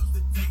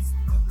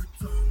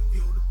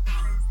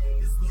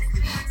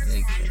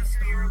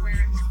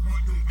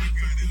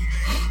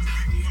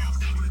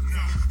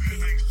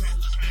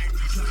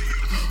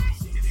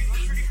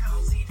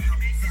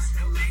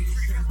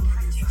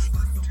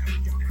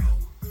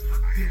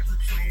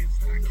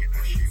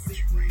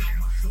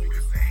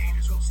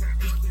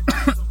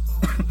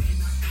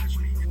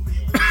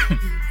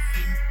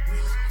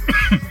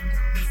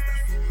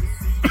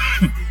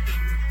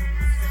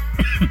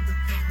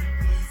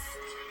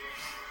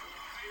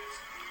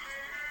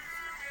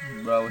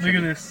 Bro, look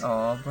at this.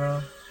 Oh,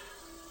 bro.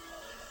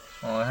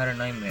 Oh, I had a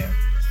nightmare.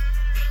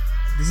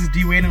 This is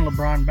D Wade and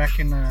LeBron back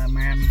in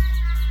Miami.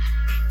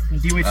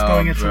 And D Wade's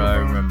throwing it to LeBron. I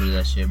remember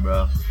that shit,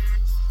 bro.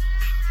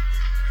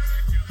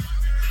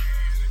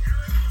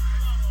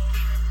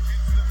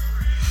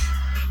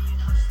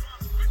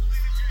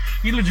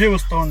 He legit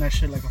was throwing that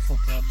shit like a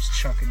football, just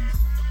chucking it.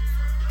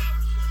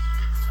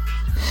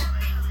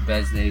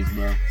 Best days,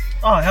 bro.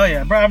 Oh, hell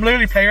yeah. Bro, I'm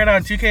literally playing right now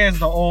on 2K as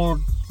the old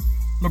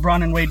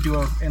LeBron and Wade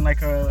duo in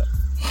like a...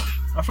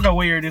 I forgot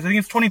what year it is. I think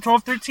it's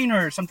 2012, 13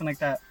 or something like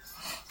that.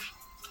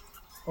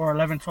 Or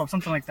 11, 12,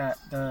 something like that.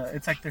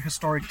 It's like the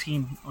historic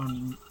team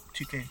on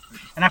 2K.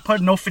 And I put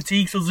no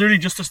fatigue, so it's literally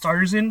just the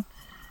starters in.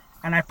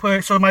 And I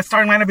put... So my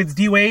starting lineup is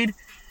D Wade,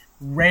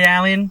 Ray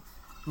Allen,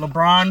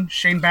 LeBron,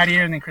 Shane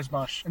Battier, and then Chris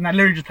Bosh. And I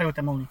literally just play with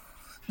them only.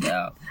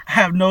 Yeah. I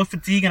have no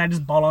fatigue and I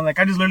just ball on. Like,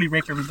 I just literally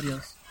rape everybody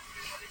else.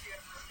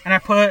 And I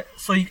put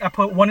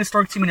one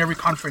historic team in every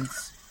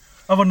conference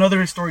of another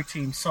historic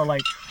team. So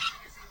like,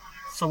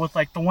 with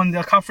like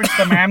the conference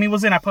that Miami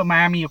was in, I put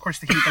Miami, of course,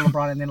 the Heat, the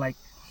LeBron, and then like,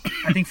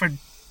 I think for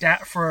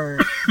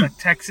like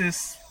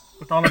Texas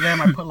with all of them,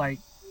 I put like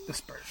the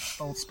Spurs,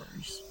 the old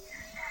Spurs.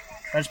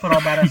 I just put all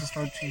badass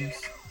historic teams.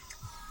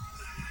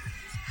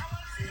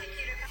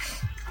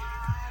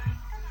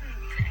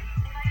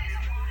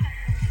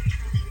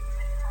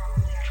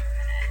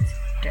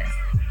 Damn.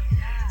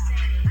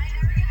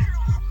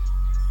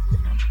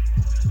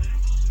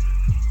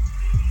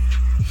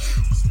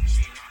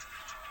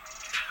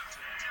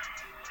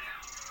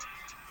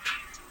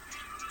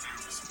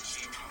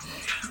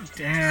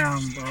 Damn,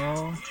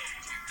 bro.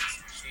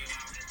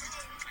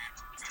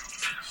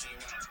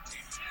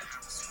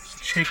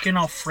 Chicken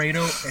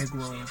Alfredo egg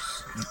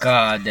rolls.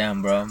 God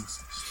damn, bro.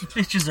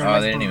 Bitches are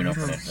they didn't even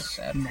open it. That's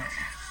sad. No.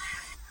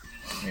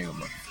 There you go,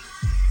 bro.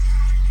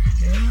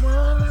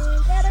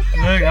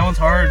 Look, that one's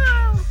hard.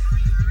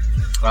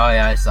 Oh,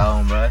 yeah, I saw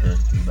one, bro. That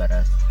was pretty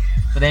badass.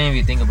 But then if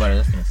you think about it,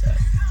 that's kind of sad.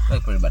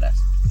 That's pretty badass.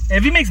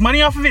 If he makes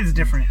money off of it, it's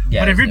different.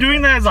 Yeah, but if you're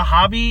doing that as a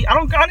hobby,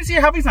 honestly,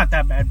 a hobby's not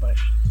that bad, but...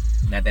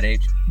 At that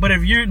age? But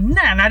if you're...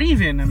 Nah, not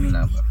even. I mean...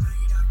 Nah, bro.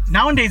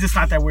 Nowadays, it's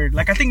not that weird.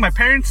 Like, I think my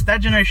parents,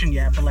 that generation,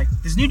 yeah. But, like,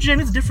 this new gen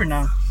is different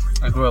now.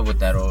 I grew up with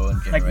that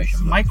old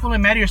generation. Like, Michael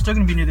and Maddie are still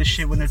going to be near this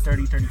shit when they're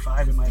 30,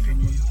 35, in my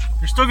opinion.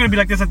 They're still going to be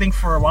like this, I think,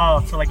 for a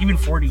while. So, like, even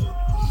 40.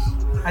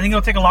 I think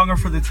it'll take longer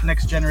for the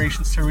next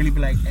generations to really be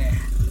like, eh.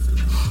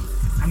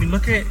 I mean,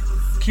 look at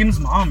Kim's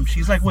mom.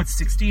 She's, like, what,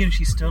 60? And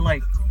she's still,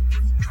 like,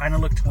 trying to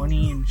look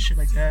 20 and shit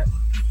like that.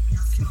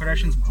 Kim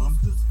Kardashian's mom.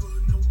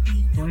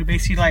 The only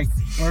basically, like,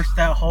 birthed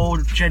that whole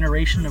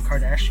generation of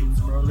Kardashians,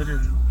 bro.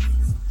 Literally.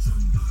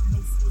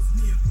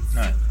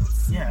 Right.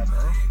 Yeah,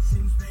 bro.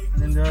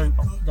 And then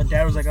the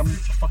dad was like, I'm a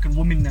fucking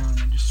woman now,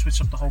 and just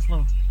switched up the whole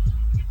flow.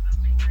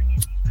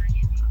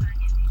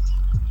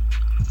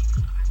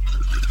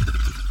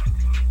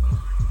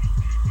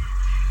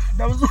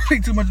 That was way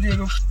too much,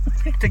 Diego.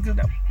 Take this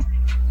out.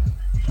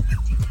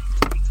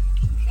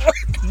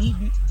 me,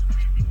 dude.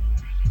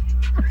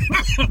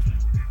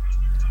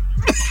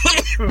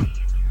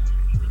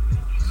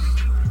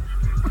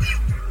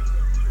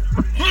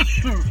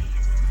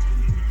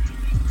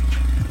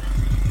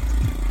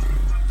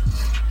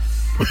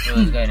 So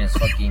this guy in his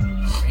fucking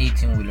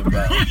 18-wheeler,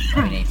 bro. I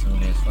mean,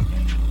 18-wheeler is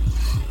fucking.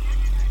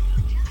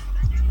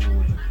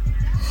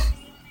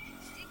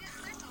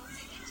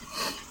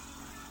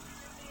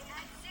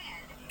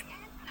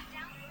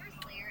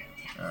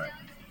 Alright.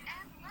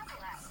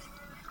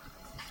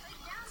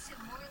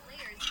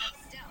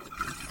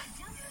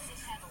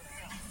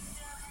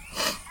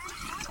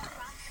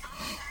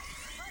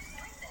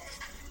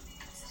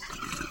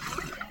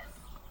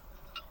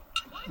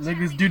 Like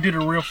this dude did a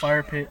real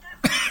fire pit.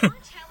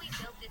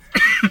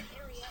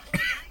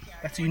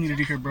 That's what you need to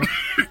do here, bro.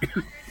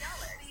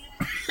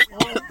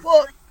 Oh,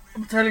 fuck.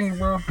 I'm telling you,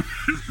 bro.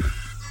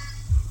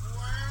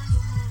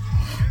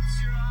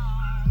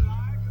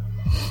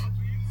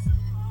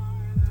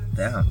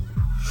 Damn.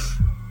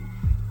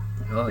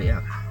 Oh,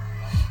 yeah.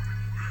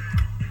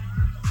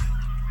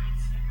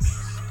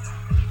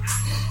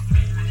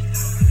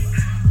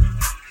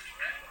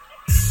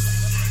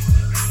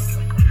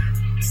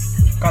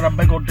 Got a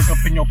big old dick up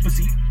in your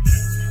pussy.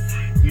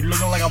 You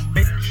looking like a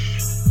bitch.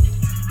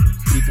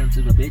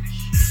 Defensive a bitch.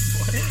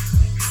 What?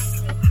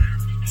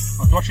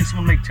 I was watching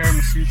someone make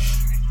tiramisu.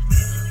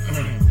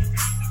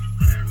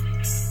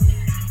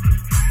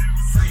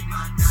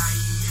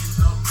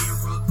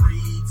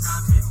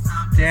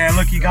 Damn,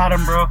 look, you got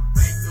him, bro.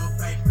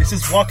 This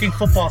is walking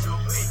football.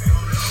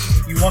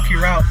 You walk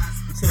your route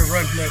instead of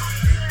run, look.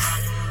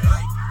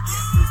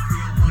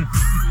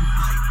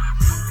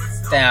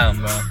 Damn,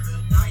 bro.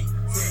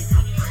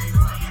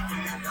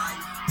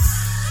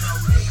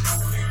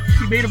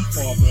 He made him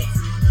fall, bro.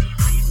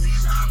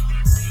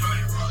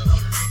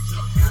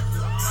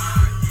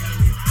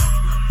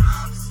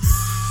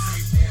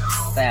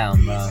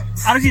 Damn, bro.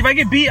 Honestly, if I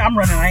get beat, I'm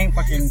running. I ain't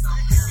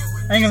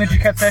gonna let you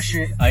catch that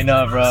shit. I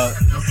know, bro.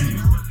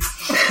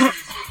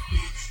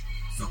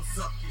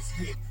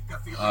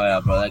 Oh,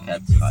 yeah, bro. That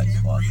cat's high as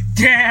fuck.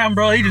 Damn,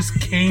 bro. He just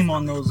came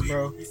on those,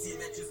 bro.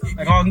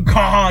 Like, on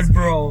God,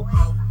 bro.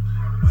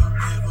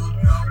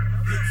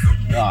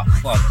 Oh,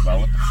 fuck, bro.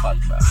 What the fuck,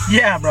 bro?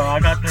 Yeah, bro. I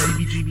got the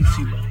heebie-jeebies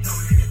too, bro.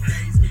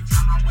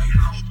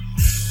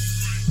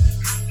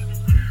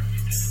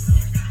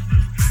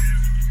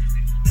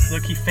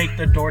 Look, he faked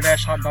the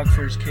DoorDash hot dog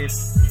for his kid.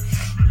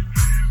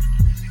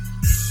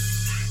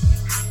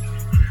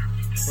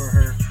 For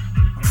her. I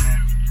don't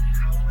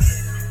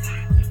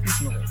know.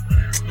 There's no way.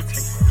 Let's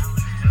take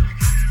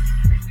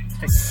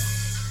that.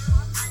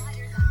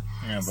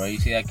 Yeah, bro. You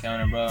see that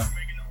counter, bro?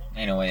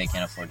 Ain't no way they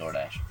can't afford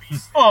DoorDash.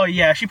 Oh,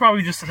 yeah. She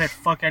probably just said,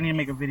 fuck, I need to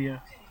make a video.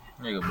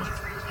 There you go, bro.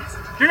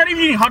 They're not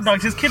even eating hot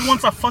dogs. His kid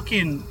wants a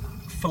fucking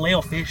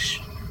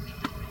filet-o-fish.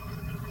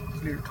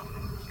 Literally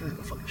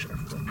the fucking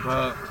sheriff, bro.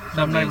 Bro,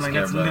 No, I'm not even like,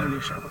 that's literally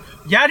a sheriff.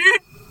 Yeah,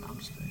 dude? No, I'm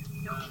just kidding.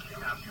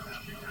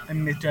 I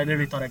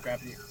literally thought I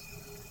grabbed you.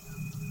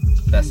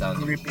 that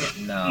sounds. Grip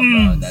it. No,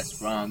 bro.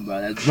 That's wrong,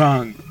 bro. That's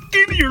wrong.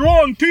 Give me your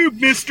long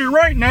tube, mister,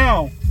 right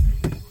now.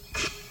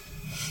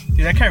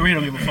 Dude, that cat really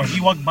don't give a fuck.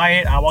 He walked by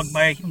it, I walked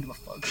by it, he don't give a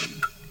fuck.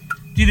 Dude.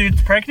 Either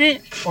it's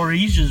pregnant, or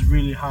he's just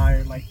really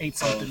high, like ate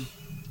something.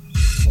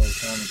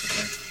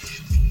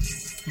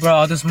 Bro,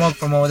 all the smoke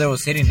from over there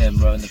was hitting him,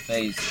 bro, in the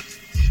face.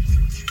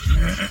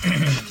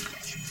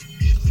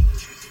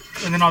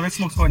 And then all this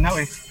smoke's going that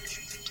way.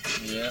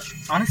 Yeah.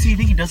 Honestly, you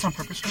think he does on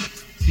purpose, bro?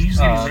 He just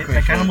getting lit.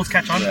 Like animals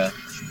catch on? Yeah.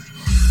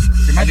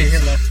 There might be a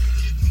hit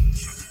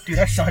left. Dude,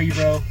 I saw you,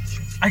 bro.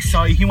 I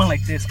saw you. He went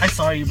like this. I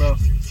saw you, bro.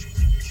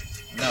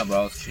 Nah, bro,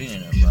 I was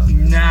cleaning it, bro.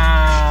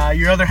 Nah,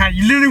 your other hand,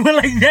 you literally went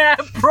like that,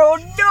 bro.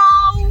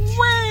 No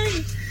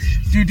way.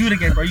 Dude, do it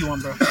again, bro. You won,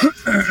 bro. What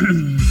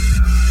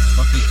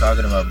you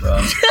talking about,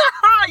 bro?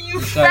 You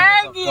This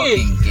guy's some faggot.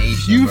 fucking gay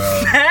shit, You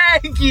bro.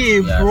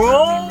 faggot, Yeah,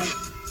 bro.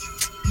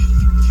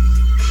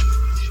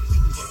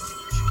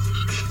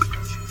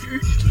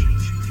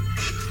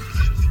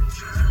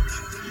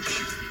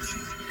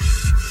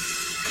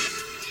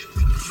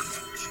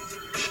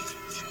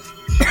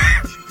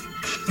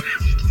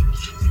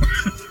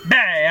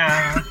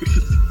 Bam.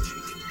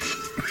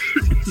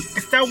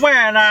 Esta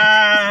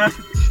buena.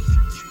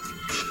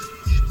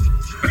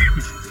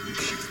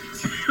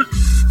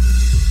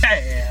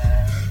 Bam.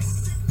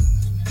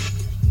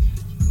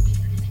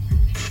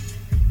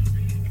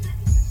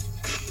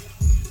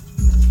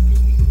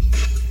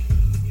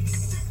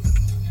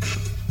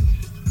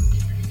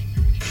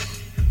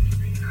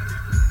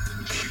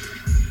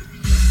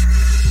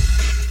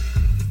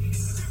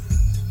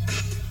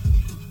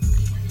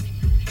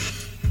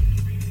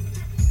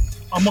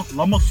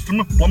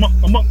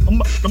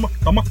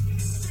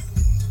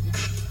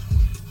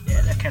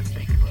 Yeah, that cat's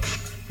big, bro.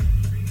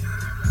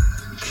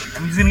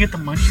 I'm just gonna get the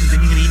munchies, then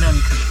you're gonna eat on me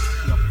because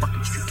you're a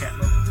fucking street cat,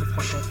 bro. That's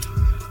fucked up.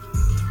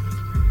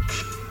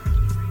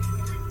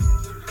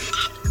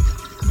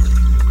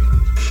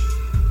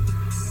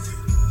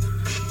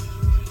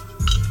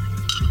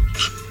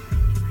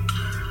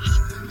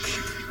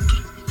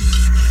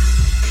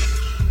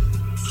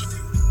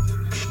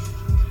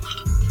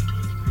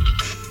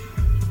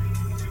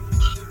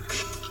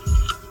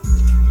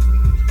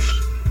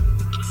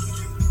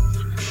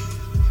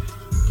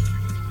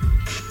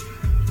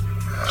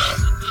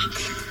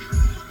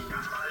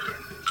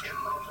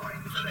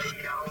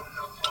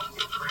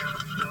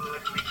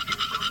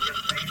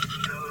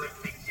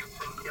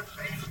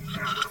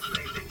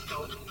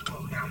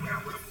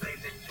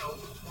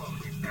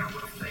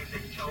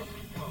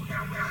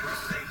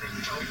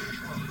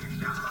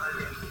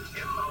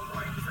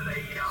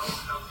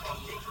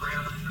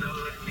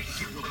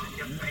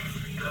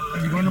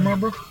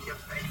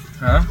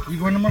 Huh? You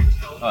going no more?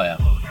 Oh yeah.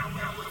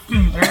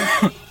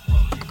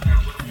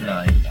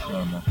 No,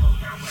 normal.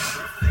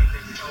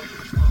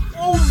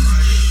 Oh,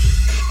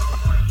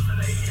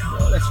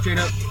 bro, that's straight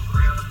up.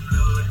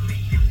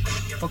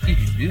 What did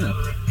you do?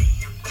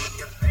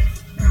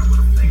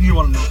 You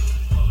want to know?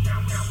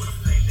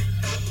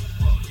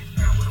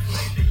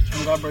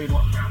 Oh God, bro, you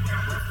want?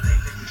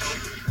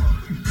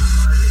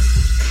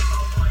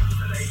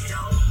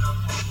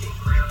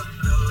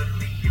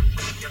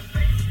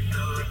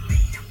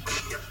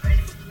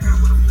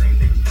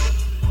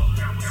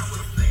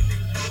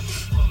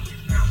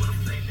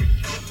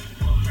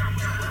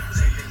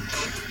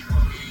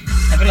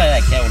 I feel like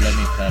that cat would let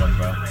me pet him,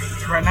 bro.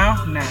 Right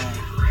now?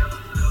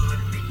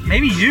 Nah.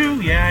 Maybe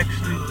you, yeah,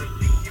 actually.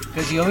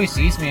 Because he always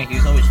sees me and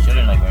he's always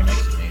chilling like right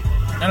next to me.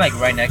 Not like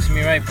right next to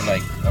me, right? But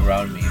like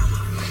around me.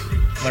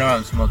 Whenever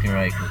I'm smoking,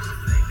 right?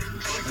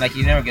 Cause, like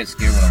he never gets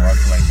scared when I'm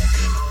walking right next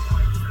to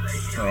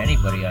him. Or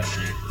anybody,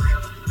 actually.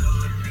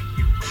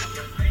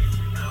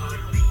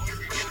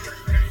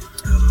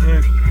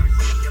 Good.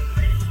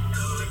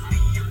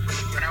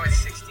 When I was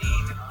 16,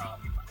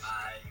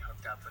 I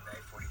hooked up with a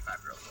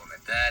 45-year-old woman.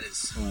 That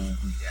is, Ooh,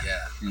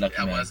 yeah. lucky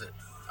How man. was it?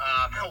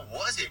 How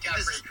was it? It got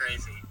pretty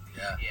crazy.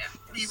 Yeah. Yeah.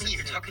 What do you mean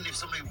you're talking to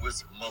somebody who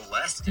was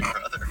molested,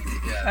 brother?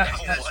 Yeah.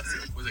 How was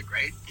it? Was it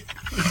great?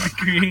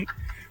 Agree.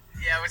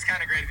 Yeah, it was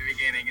kind of great at the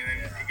beginning, and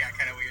then it got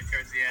kind of weird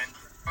towards the end.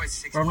 I was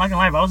 16. Bro, I'm not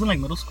gonna lie, if I was in like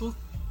middle school,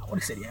 I would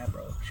have said yeah,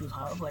 bro. She was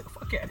hot. I was like,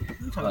 fuck yeah, dude. What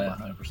are you talking Oh yeah,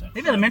 about? 100%.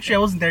 Maybe elementary, I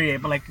wasn't there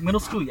yet, but like middle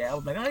school, yeah, I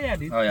was like, oh yeah,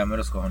 dude. Oh yeah,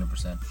 middle school,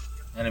 100%.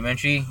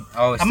 Elementary, I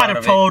always I might thought have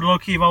of told low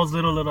key if I was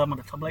little, I might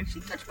have told like she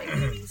touched my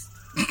titties.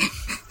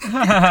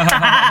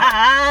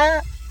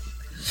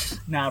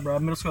 Nah, bro,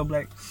 middle school,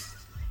 like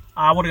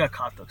I would have got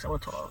caught though, cause I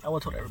would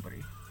have told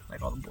everybody,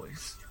 like all the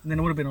boys, and then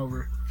it would have been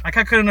over. Like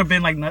I couldn't have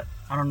been like,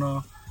 I don't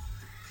know.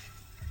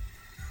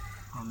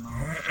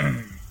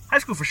 High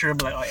school for sure,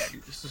 but like, oh yeah,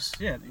 dude, this is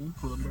yeah, dude, you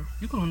cool, bro.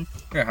 You cool? If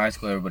you're in high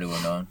school, everybody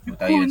would know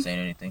without cool. even saying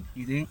anything.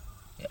 You think?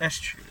 Yeah. That's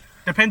true.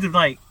 Depends if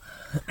like,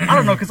 I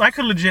don't know, cause I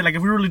could legit like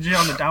if we were legit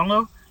on the down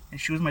low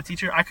and she was my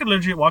teacher, I could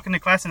legit walk into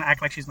class and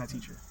act like she's my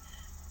teacher.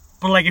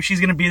 But like if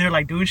she's gonna be there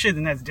like doing shit,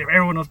 then that's different.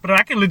 Everyone knows. But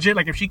I can legit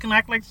like if she can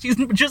act like she's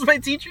just my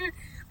teacher,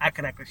 I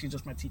could act like she's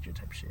just my teacher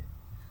type shit.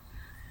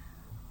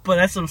 But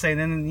that's what I'm saying.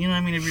 Then you know what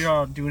I mean? If you're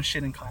all doing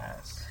shit in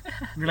class,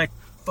 you're like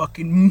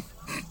fucking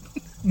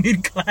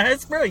mid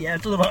class, bro. Yeah,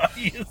 it's a little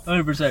obvious.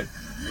 100%.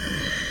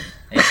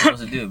 Ain't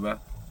supposed to do it, bro.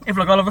 If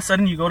like all of a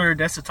sudden you go to her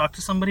desk to talk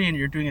to somebody and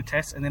you're doing a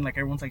test, and then like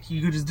everyone's like,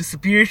 "You just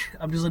disappeared."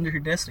 I'm just under her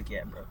desk. Like,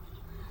 yeah, bro.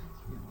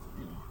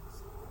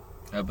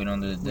 I've been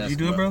under the desk. Would you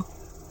do it, bro?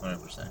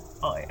 100%.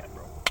 Oh yeah,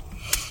 bro.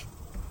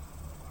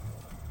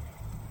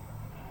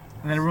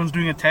 And then everyone's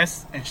doing a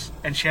test,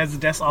 and she has the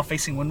desk all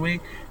facing one way,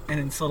 and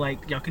then so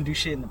like y'all can do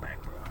shit in the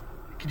back, bro.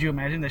 Could you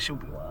imagine? That shit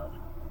would be wild.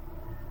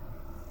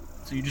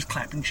 So you're just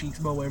clapping cheeks,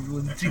 bro, while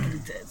everyone's taking the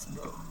test,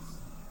 bro.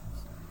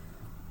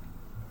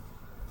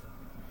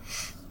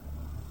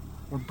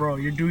 Or bro,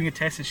 you're doing a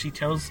test and she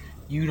tells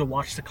you to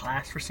watch the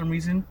class for some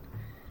reason,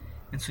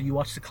 and so you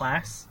watch the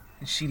class,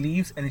 and she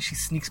leaves, and then she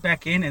sneaks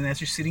back in, and as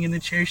you're sitting in the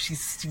chair, she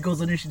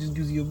goes under, and she just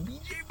gives you a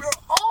BJ, bro.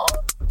 Oh!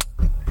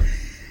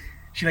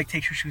 She like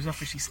takes her shoes off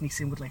and she sneaks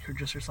in with like her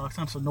socks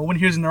on, so no one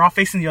hears, and they're all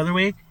facing the other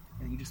way,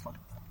 and you just fucking,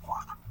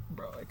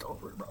 bro, it's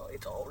over, bro,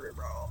 it's over,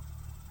 bro.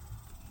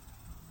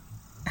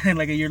 And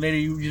like a year later,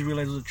 you just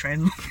realize it was a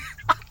trans.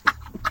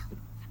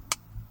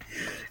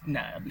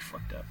 Nah, I'd be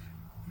fucked up.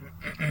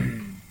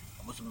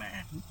 I was a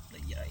man.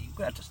 Like, yeah, you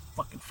got to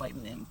fucking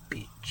fighting them,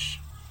 bitch.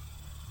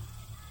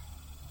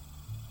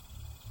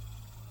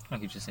 I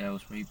could just say I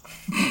was raped.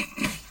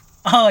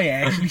 Oh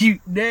yeah,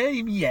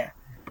 yeah.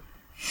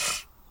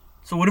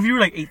 So what if you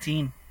were like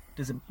 18?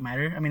 Does it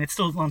matter? I mean, it's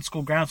still on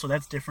school grounds, so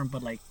that's different.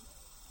 But like,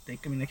 they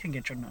can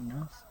get you nothing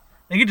else.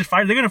 They could just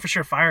fire. They're gonna for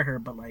sure fire her,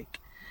 but like,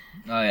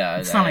 Oh yeah,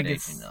 it's not like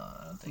it's. No,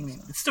 I don't I think mean,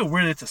 so. it's still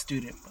weird. It's a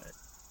student, but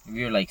If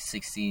you're like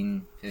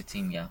 16,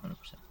 15, yeah,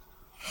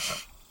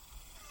 100%.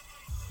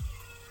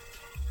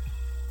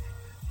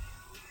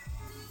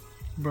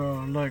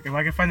 bro, look, if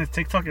I can find this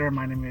TikTok, it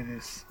reminded me of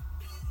this.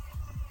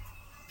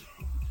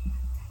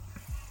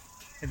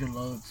 If it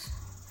loads.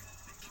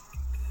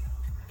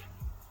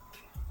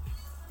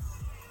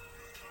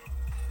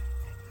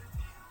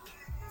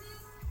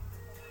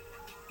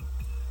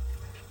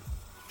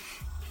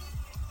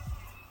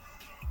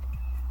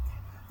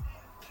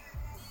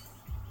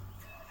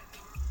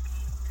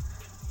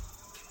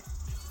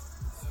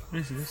 What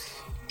is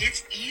this?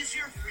 It's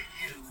easier for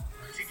you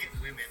to get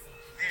women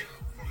than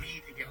for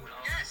me to get women.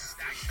 Yes,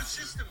 that's the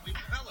system we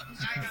developed.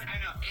 I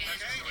know.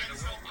 Okay, and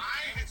so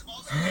it's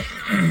also easier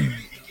for you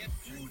to get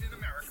food in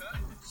America,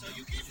 so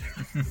you get there.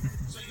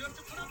 So you have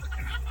to put up with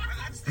that. And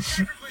that's the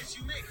sacrifice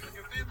you make when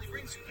your family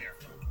brings you here.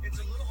 It's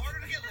a little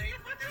harder to get laid,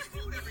 but there's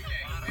food every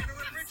day and a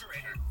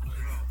refrigerator.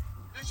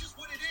 That's just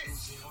what it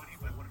is. Funny,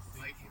 but I want to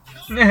fight you.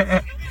 No,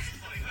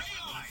 it's funny.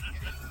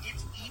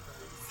 It's evil.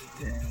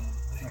 Damn.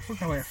 I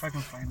forgot where if I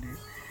can find it.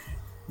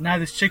 Nah,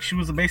 this chick, she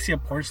was basically a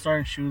porn star,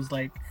 and she was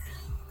like,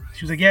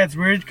 She was like, yeah, it's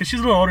weird, because she's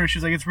a little older. She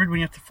was like, it's weird when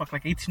you have to fuck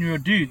like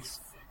 18-year-old dudes,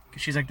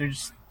 because she's like,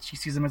 she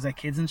sees them as like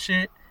kids and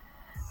shit.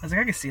 I was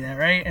like, I can see that,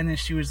 right? And then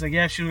she was like,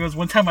 yeah, she goes,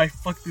 one time I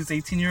fucked this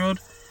 18-year-old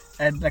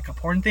at like a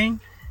porn thing,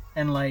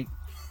 and like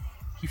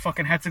he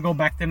fucking had to go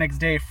back the next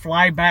day,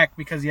 fly back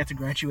because he had to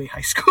graduate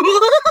high school.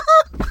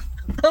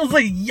 I was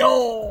like,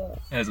 yo,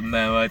 That's a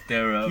man right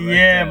there, bro. Right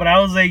yeah, there. but I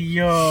was like,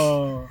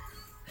 yo,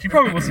 she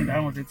probably wasn't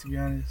down with it, to be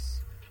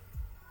honest.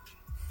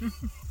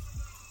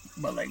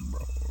 But like, bro,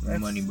 that's,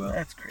 Money, bro.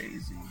 That's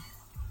crazy.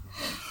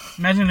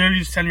 Imagine literally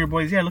just telling your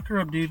boys, yeah, look her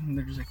up, dude, and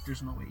they're just like,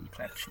 there's no way you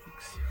clap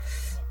cheeks.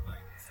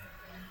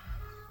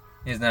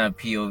 It's not a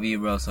POV,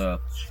 bro, so.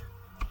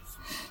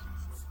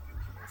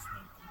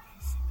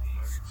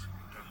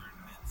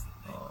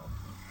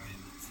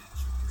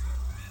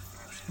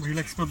 Where you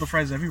like spilled the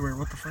fries everywhere?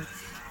 What the fuck?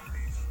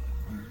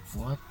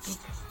 What the?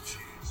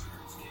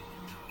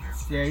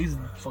 Yeah, he's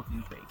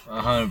fucking fake.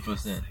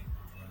 100%.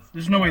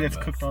 There's no way that's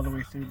cooked all the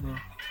way through, bro.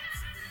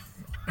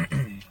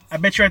 I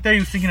bet you right there he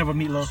was thinking of a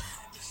meatloaf.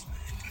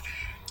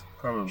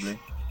 Probably. Big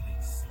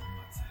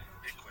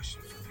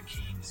question for the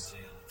keys.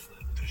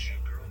 Does your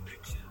girl pick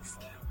up her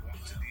phone and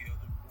walk to the other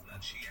room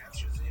and she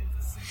answers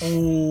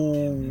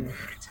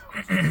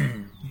it?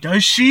 Oh.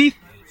 Does she?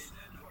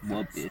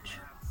 What bitch?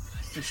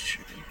 That's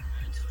true.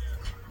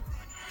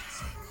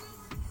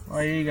 Oh,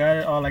 yeah, you got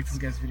it. Oh, I like this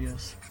guy's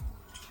videos.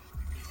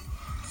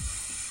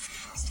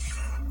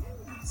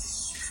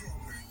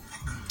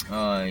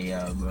 Oh,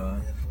 yeah,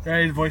 bro.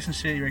 Yeah, his voice and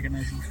shit, you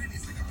recognize him.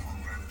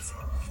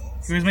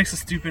 He always makes a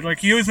stupid, like,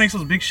 he always makes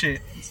those big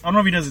shit. I don't know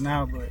if he does it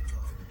now, but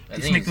I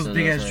he think makes he those still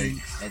big does, ass like-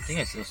 drinks. I think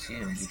I still see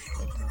him do shit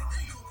like that.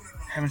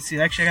 Haven't seen,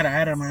 actually, I gotta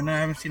add him right now. I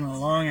haven't seen him in a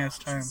long ass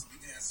time.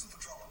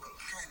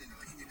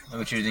 How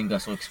much you think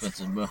got so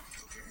expensive, bro?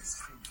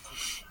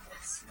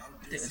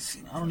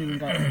 I don't even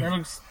got, that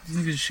looks, this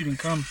nigga's shooting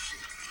cum.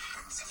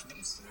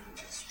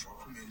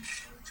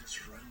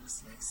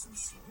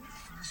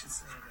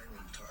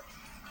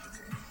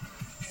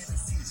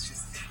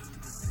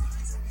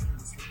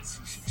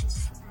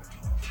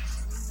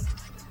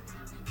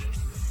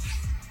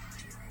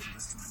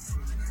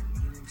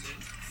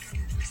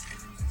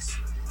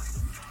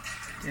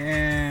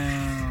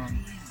 Damn.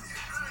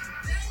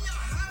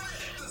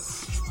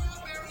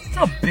 It's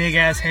a big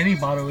ass Henny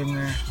bottle in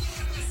there.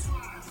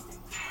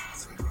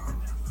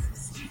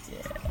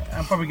 Yeah,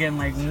 I'm probably getting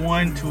like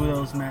 1, 2 of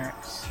those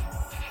max.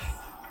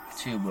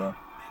 2, bro.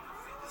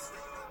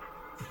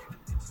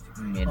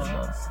 Minimum.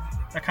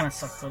 That kind of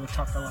sucks though, the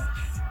top fell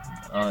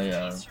off. Oh,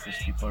 yeah,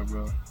 crispy part,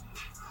 bro.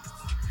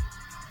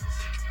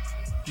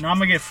 No, I'm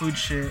gonna get food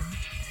shit.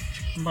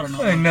 I'm about to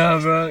know. know,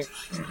 bro.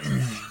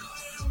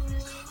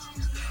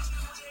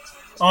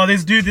 Oh,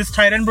 this dude, this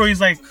tight end, bro, he's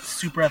like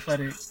super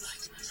athletic.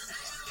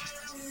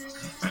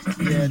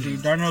 Yeah,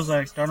 dude. Darnell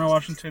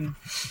Washington.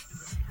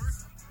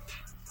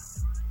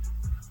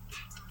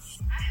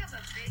 I have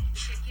a big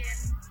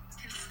chicken.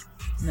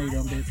 No, you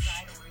don't, bitch.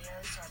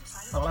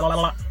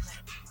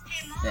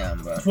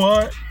 Damn, bro.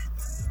 What?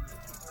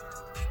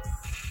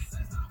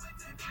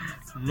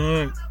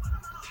 Look.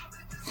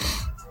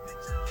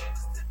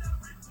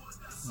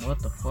 What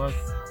the fuck?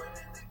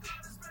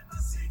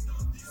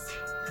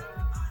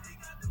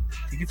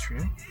 Think it's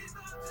real?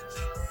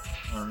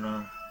 I don't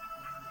know.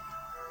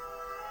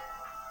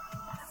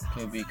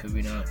 Could be, could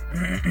be not.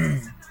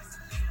 I'm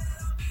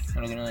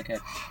looking like that.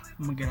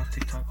 I'm gonna get off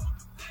TikTok.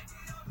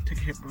 Take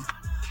a hit, bro.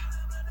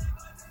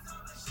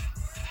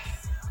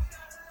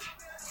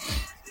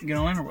 You get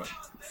online or what?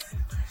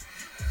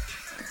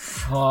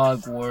 Fuck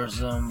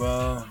Warzone,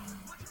 bro.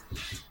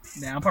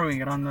 Yeah, I'm probably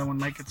gonna get on that when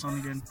Mike gets on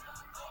again.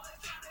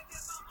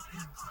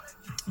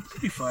 It's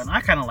pretty fun.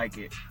 I kind of like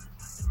it.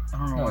 I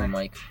don't know No, why.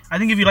 Mike. I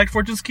think if you like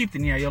Fortune's Keep,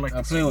 then yeah, you'll like I'll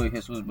this. play with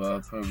Jesus, bro.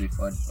 It'll probably be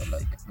fun, but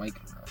like, Mike.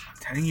 I'm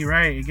telling you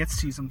right, it gets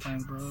to you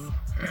sometimes, bro.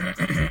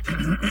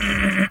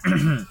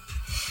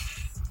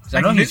 I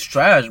know he's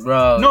trash,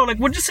 bro. No, like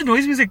what just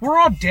annoys me is like we're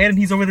all dead and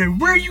he's over there.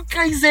 Where are you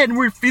guys at? And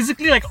we're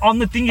physically like on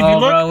the thing. If Oh, you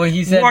look, bro, when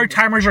he said- our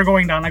timers are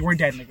going down. Like we're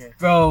dead, nigga.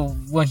 Bro,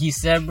 when he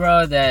said,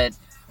 bro, that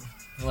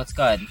what's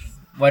God?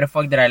 Why the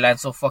fuck did I land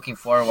so fucking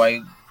far?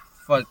 Why,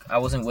 fuck, I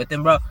wasn't with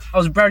him, bro. I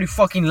was barely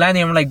fucking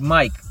landing. I'm like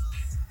Mike,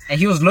 and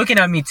he was looking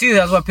at me too.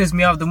 That's what pissed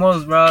me off the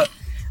most, bro.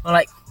 I'm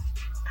like,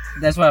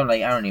 that's why I'm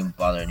like, I don't even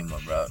bother anymore,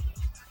 bro.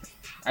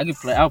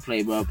 I'll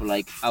play, bro, but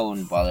like, I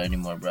won't bother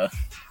anymore, bro.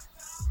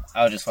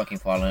 I'll just fucking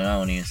follow him. I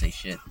won't even say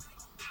shit.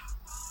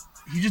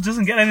 He just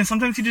doesn't get it. And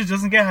sometimes he just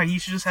doesn't get how he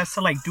just has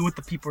to like do what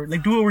the people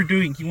like do what we're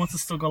doing. He wants to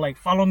still go like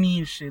follow me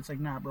and shit. It's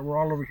like nah, bro, we're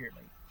all over here,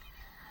 like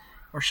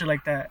or shit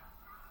like that.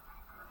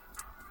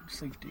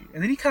 Just like dude,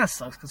 and then he kind of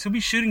sucks because he'll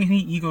be shooting and he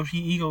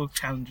ego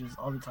challenges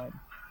all the time.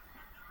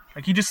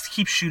 Like he just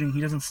keeps shooting.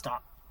 He doesn't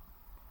stop.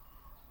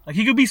 Like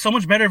he could be so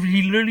much better if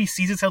he literally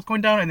sees his health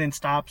going down and then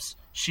stops,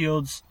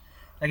 shields.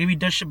 Like if he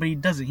does shit, but he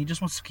doesn't. He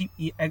just wants to keep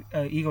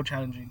ego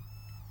challenging.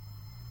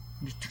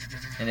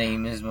 And then he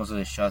misses most of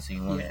his shots, and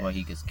he wonders Yeah. why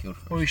he gets killed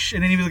first. Or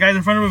and then if the guys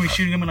in front of him, he's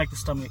shooting him in like the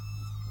stomach.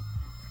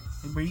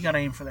 Like, bro, you gotta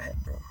aim for the head,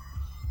 bro.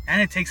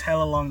 And it takes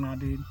hella long now,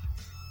 dude.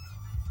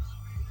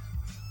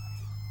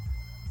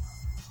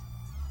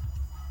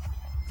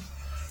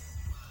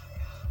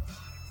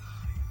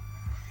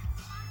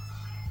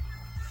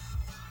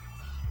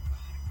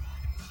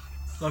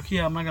 Low-key,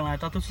 I'm not gonna lie. I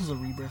thought this was a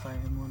Rebirth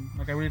Island one.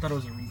 Like, I really thought it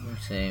was a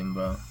Rebirth. Same,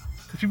 bro.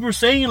 Because people were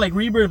saying, like,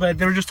 Rebirth, but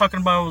they were just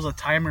talking about it was a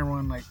timer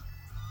one, like,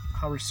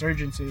 how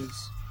Resurgence is.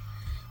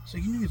 So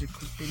you niggas are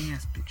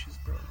clickbaiting-ass bitches,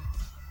 bro.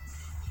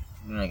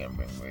 You're not gonna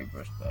bring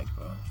Rebirth back,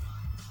 bro.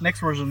 Next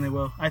version, they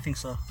will. I think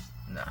so.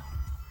 Nah.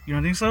 You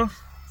don't think so?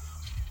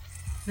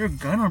 They're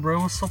gonna, bro.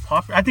 It was so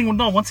popular. I think,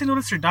 no, once they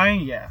notice they're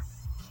dying, yeah.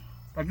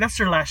 Like, that's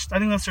their last, I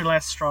think that's their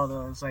last straw,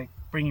 though. It's like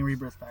bringing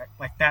Rebirth back.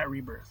 Like, that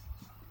Rebirth.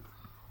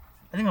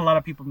 I think a lot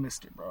of people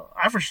missed it, bro.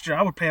 I for sure,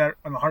 I would play that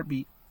on the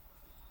heartbeat.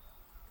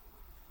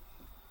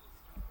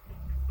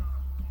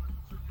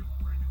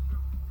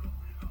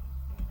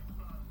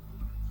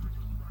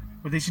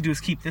 What they should do is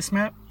keep this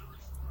map,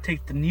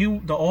 take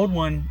the old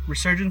one,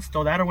 Resurgence,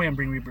 throw that away and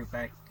bring Rebirth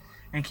back.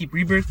 And keep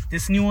Rebirth,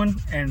 this new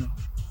one, and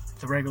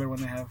the regular one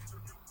they have.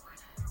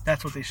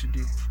 That's what they should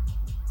do.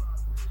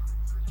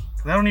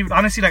 'Cause I don't even,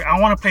 honestly, like, I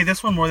want to play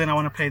this one more than I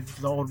want to play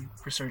the old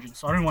Resurgence.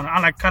 So I don't even want to,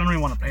 I don't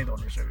even want to play the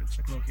old Resurgence,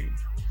 like, low-key.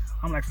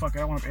 I'm like, fuck it,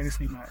 I want to play this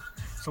new map.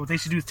 So what they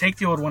should do is take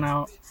the old one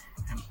out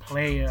and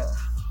play,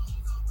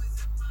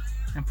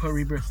 and put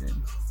Rebirth in. I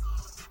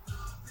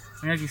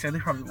mean, like you said, they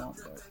probably won't,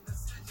 but.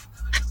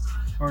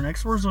 Or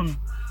next Warzone,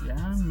 yeah,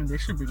 I mean, they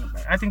should bring it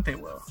back. I think they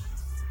will.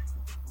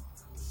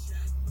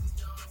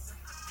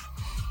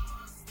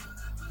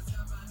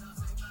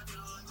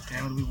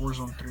 Damn, it'll be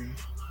Warzone 3.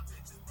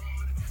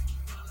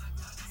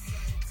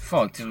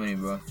 Fuck, too many,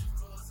 bro.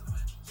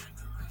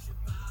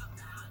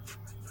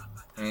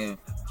 I mean,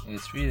 if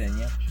it's free, then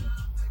yeah, sure.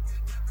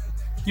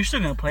 You're still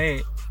gonna play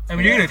it. I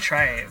mean, you're gonna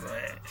try it,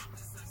 but.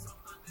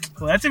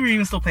 Well, that's if you're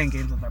even still playing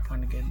games at that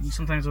point again. You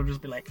sometimes will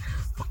just be like,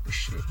 fuck this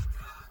shit.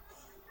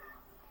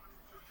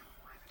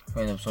 I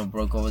end up so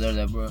broke over there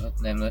that, bro,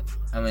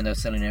 I'm end up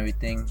selling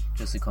everything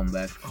just to come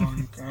back. Oh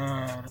my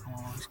god.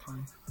 Oh, it's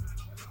coming.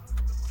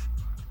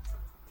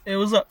 Hey,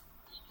 what's up?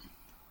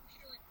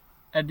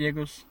 At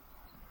Diego's.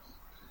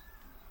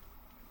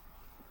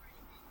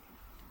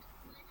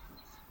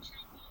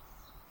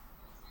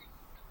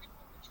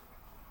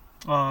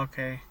 Oh,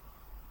 okay.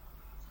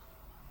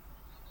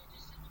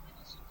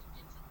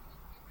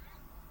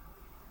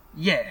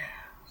 Yeah.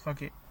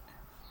 Fuck it.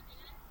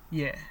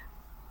 Yeah.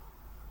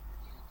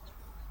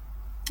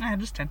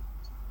 Just 10.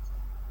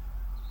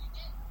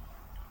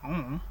 I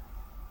don't know.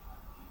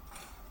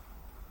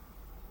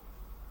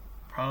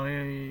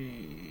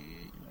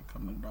 Probably like a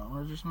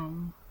McDonald's or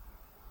something.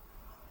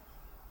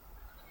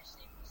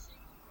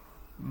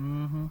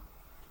 Mm-hmm.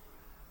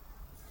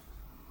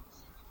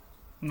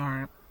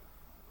 Alright.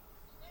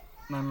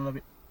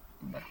 9/11.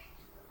 Bye.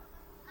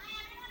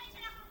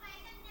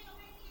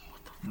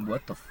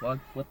 What the fuck?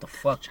 What the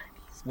fuck?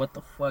 What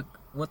the fuck?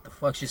 What the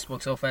fuck? She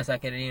spoke so fast I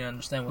couldn't even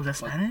understand what Was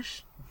the that fuck.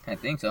 Spanish? I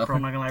think so. Bro,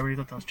 I'm not gonna lie, I really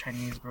thought that was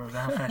Chinese, bro. Is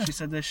that how fast she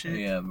said that shit?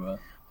 Yeah, bro.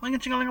 That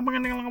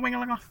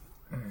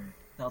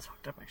was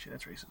fucked up, actually.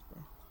 That's racist,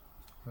 bro.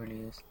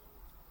 Really is.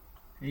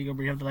 Here you go,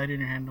 bro. You have the lighter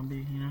in your hand. Don't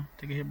be,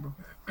 take a hit, bro.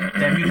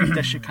 Damn, you think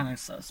that shit kind of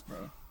sus,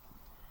 bro.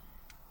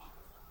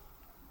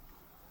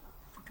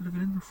 Fucking look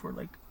at it before,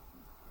 like.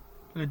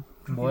 Good.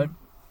 What?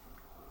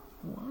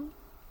 What?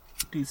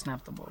 Dude,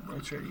 snap the ball, bro.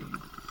 It's ready.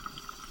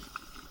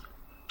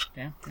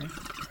 Damn, yeah.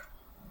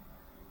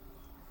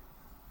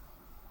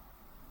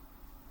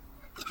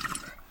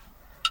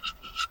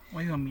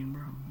 What you mean,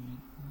 bro?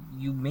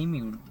 You made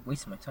me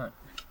waste my time.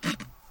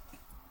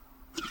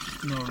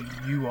 No,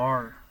 you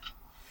are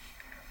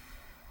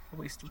a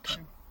waste of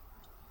time.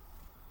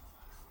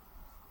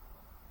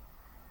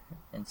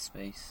 And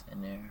space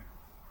and air.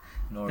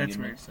 No That's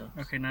weird.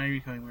 Okay, now you're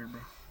becoming weird, bro.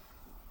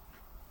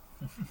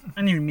 I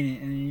didn't even mean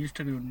it, and you just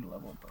took it to a new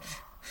level, bro.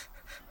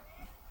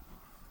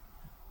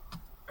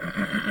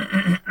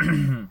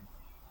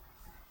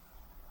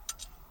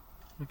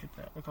 Look at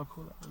that. Look how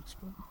cool that looks,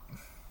 bro.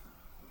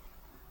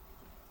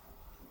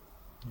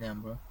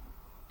 Damn, bro.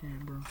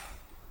 Damn, bro.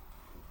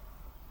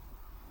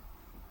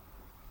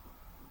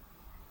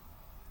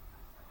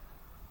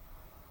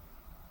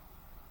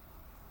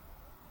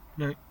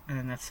 Look, and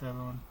then that's the other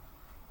one.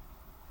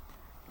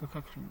 Look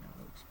how clean that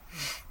looks.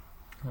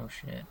 Oh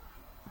shit.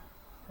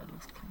 That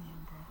looks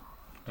clean, bro.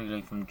 Look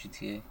like from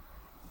GTA.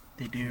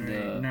 They do, The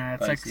right? Nah,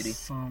 it's Vice like City.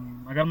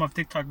 some. I got them off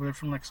TikTok, but they're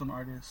from like some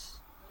artists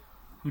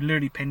who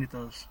literally painted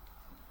those.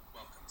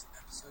 Welcome to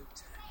episode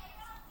 10 of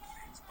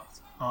James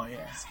Butter. Oh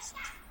yeah. Season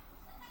 2.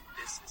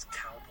 This is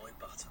Cowboy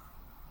Butter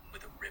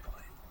with a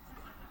ribeye.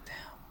 Damn.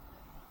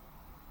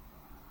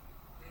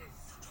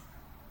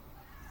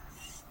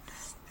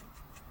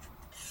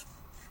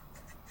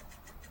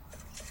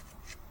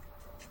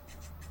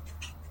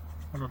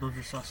 I thought those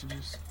were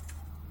sausages.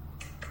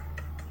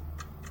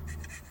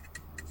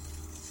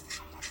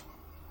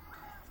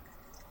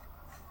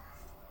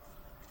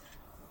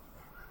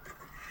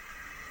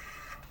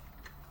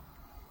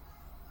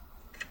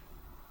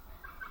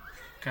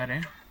 Got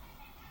it.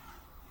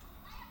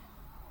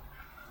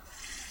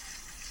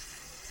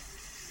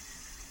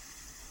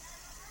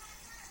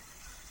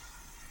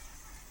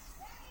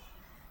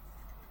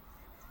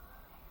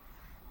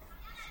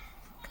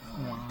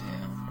 God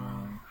damn, bro.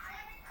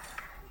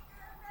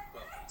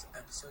 Welcome to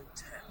episode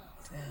 10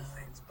 of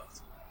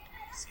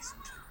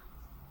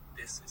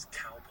This is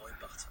cowboy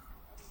butter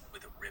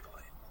with a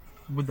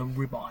ribeye. With the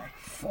ribeye.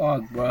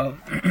 Fuck, bro.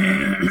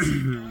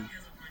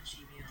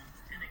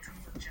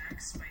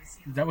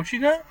 Is that what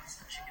you got?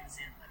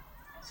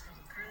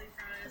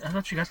 I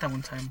thought you got that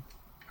one time.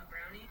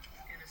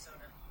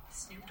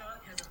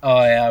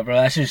 Oh yeah, bro.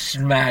 That shit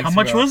smacks. How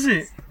much bro. was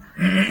it?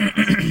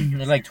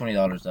 It's like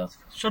 $20 though.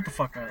 Shut the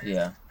fuck up.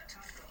 Yeah.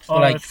 Oh,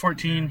 like- it's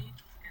 14.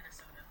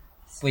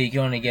 But you can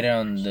only get it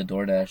on the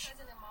DoorDash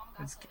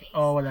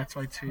Oh, well, that's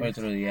why too. or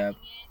through the app.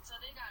 So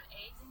they got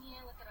eggs in here.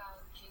 Look at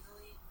all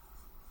jiggly.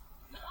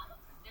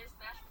 There's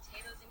mashed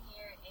potatoes in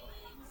here,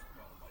 eggs.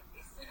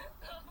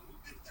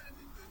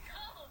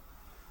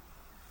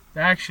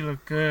 That actually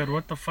look good.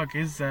 What the fuck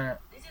is that?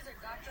 This is a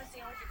gotcha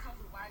sandwich. It comes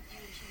with wagyu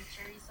and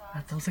chimichurri sauce.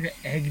 That looks like an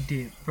egg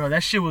dip. Bro,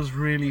 that shit was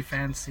really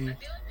fancy. I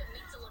feel like the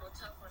meat's a little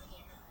tough on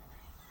here.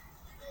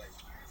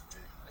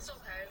 It's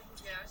okay.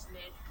 Yeah, it's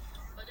mid.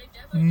 But they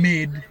definitely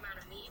Mid. make a good amount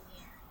of meat in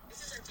here. This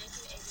is our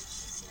bacon, egg, and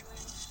cheese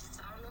sandwich. So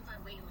I don't know if I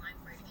wait in line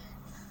for it again.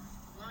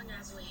 Long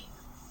ass wait.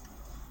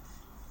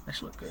 That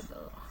should look good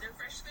though. Their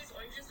fresh squeezed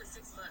oranges are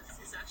 $6.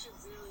 It's actually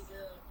really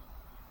good.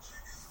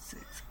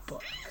 $6. So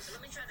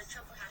let me try the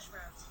truffle hash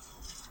browns.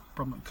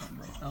 Bro, I'm gonna come,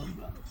 bro.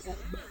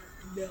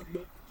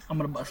 I'm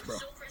gonna bust, bro.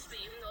 So crispy,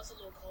 even though it's a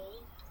little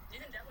cold. You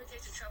can definitely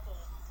taste the truffle.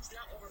 It's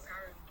not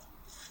overpowering.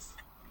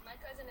 My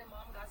cousin and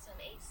mom got some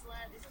egg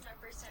slut. This is our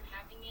first time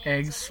having it.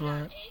 Egg So they got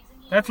slut. eggs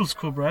in here. That looks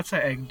cool, bro. That's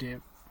an egg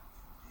dip.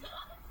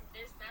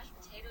 There's mashed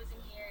potatoes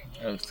in here.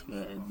 That looks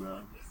good,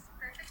 bro.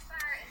 Perfect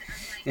fire and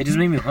unlike It just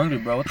made me hungry,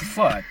 bro. What the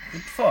fuck? What the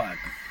fuck?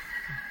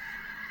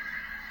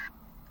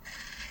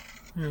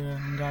 Yeah,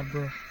 oh God,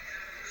 bro.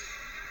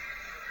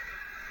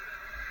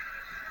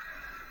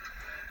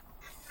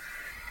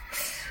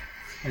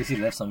 I see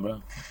left some,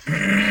 bro.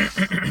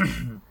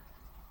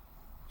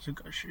 Some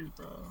good shoes,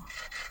 bro.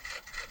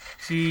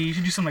 See, you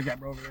should do something like that,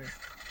 bro, over there.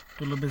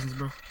 Do a little business,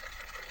 bro.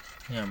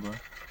 Yeah, bro.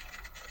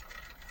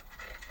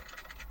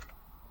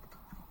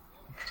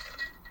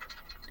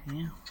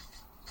 Damn.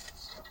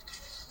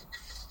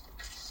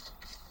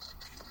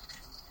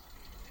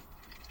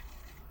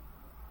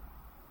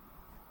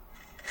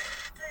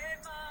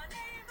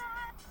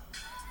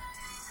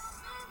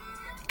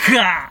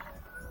 God!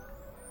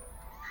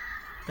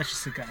 That's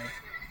just a guy.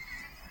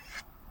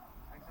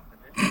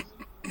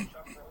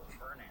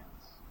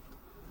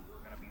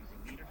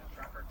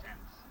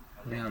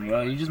 Yeah,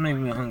 bro. You just made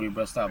me hungry,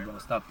 bro. Stop, bro.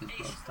 Stop this,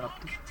 bro.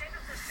 Stop this.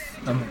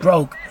 I'm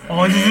broke.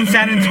 Oh, this is in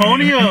San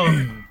Antonio!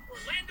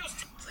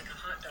 It's like a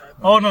hot dog.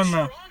 Oh, no,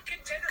 no. Strong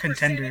Contender. For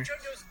San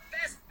Antonio's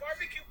best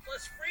barbecue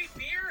plus free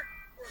beer,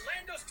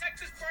 Orlando's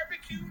Texas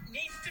barbecue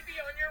needs to be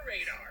on your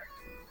radar.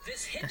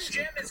 This hidden That shit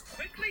gem look has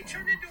quickly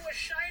turned into a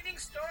shining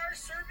star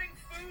serving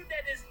food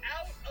that is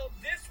out of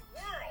this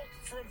world.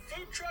 From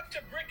food truck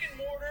to brick and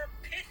mortar,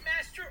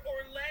 Pitmaster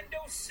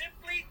Orlando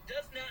simply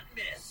does not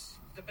miss.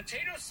 The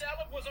potato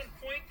salad was on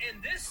point,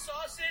 and this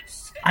sausage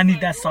set I need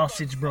my that world on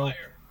sausage, bro.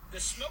 fire. The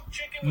smoked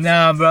chicken was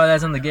Nah, bro.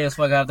 That's on the gayest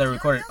fuck I have to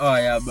record it. Oh,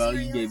 yeah, bro.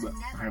 You gay, bro.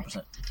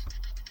 100%.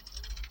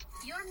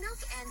 Your milk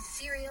and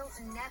cereal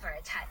never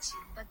touch,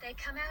 but they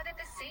come out at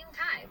the same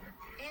time.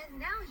 And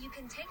now you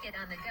can take it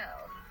on the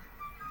go.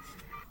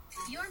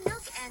 Your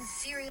milk and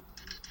cereal.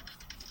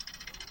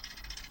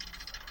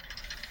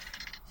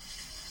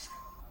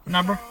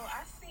 Nah, bro.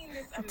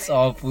 It's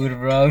all food,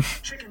 bro.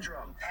 chicken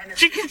drum. And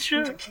Chicken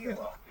shrimp.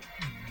 tequila.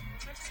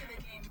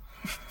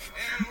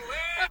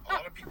 A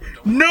lot of people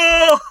don't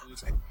No!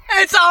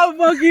 It's all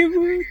fucking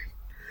food.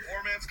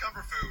 Poor man's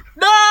comfort food.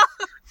 No!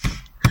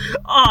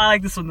 Oh, I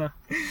like this one though.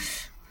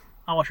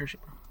 I'll watch her shit.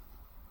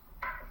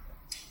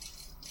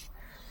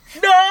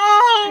 No!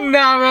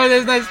 Nah, bro.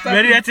 There's no stuff.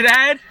 Ready? That's an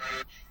ad?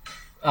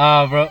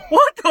 Ah, bro.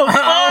 What the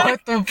fuck?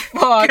 What the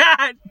fuck?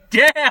 God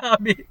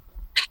damn it.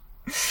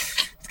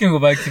 It's gonna go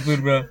back to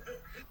food, bro. The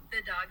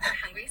dogs are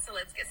hungry, so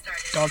let's get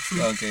started. Dog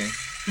food. Okay.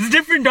 It's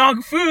different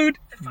dog food.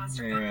 The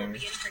foster Yeah. pup will be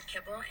getting her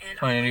kibble and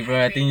Fine,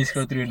 bro. I think you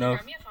scrolled through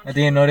enough. I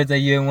think I noticed that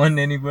you ain't won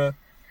any, bro.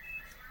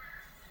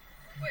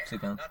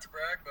 Sit down. Not to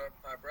brag, but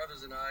my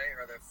brothers and I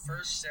are the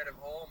first set of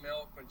all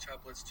male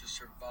quintuplets to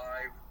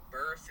survive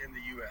birth in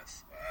the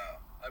U.S. Wow.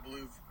 I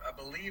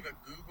believe a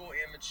Google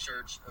image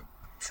search of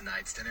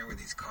tonight's dinner with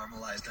these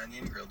caramelized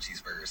onion grilled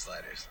cheeseburger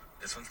sliders.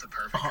 This one's the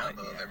perfect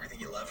combo of everything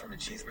you love from a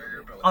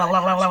cheeseburger, but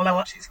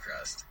without cheese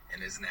crust.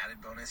 And as an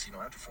added bonus, you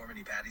don't have to form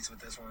any patties with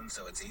this one,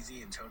 so it's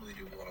easy and totally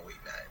doable on a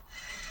weeknight.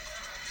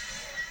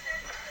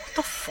 What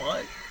the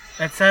fuck?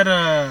 That's at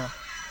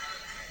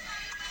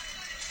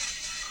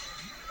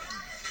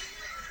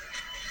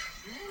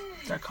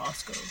It's at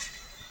Costco.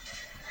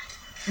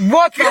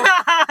 What the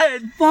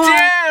God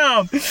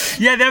damn!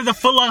 Yeah, they have the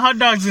foot long hot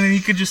dogs and then you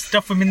could just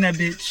stuff them in that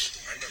bitch.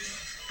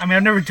 I mean,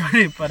 I've never done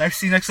it, but I've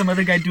seen like some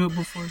other guy do it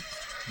before.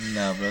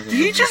 Nah, bro. Did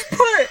he just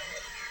put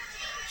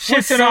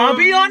Shit ton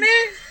wasabi on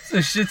it? It's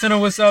a shit ton of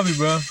wasabi,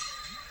 bro.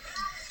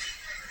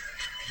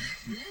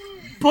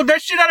 Pulled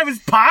that shit out of his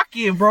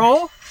pocket,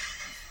 bro.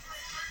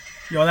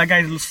 Yo, that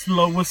guy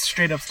was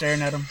straight up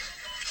staring at him.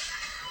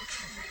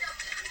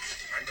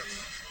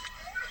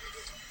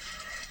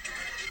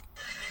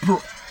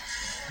 Bro.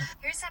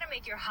 Here's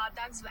make your hot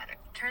dogs better.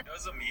 Turn That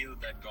was a meal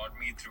that got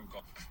me through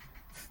golf.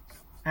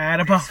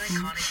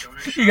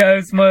 You got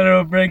a small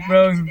little break,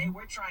 bro. Today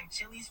we're trying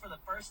Chili's for the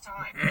first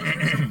time.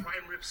 Here's a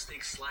prime rib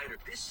steak slider.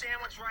 This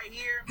sandwich right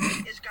here,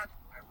 it's got.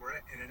 We're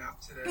at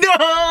In-N-Out today. No,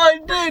 I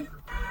did.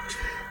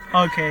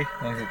 Okay.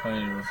 That's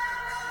funny, bro.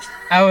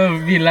 I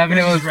would be laughing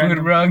at those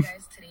food, bro.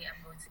 guys, today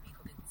I'm going to be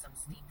cooking some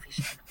steamed fish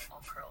and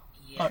okra.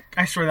 Yeah.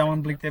 I swear that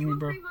one blinked at me,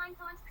 bro. Wait,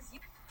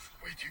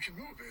 you can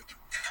move it.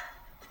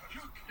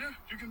 Look, yeah,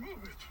 you can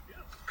move it. Yeah.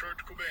 Kurt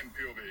Cobain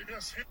POV.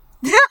 Yes,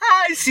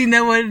 I seen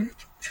that one.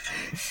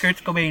 Kurt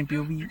Cobain,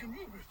 POV. you can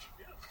move it.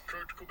 Yeah.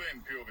 Kurt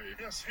Cobain POV.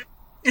 Yes.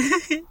 You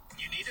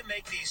need to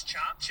make these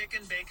chopped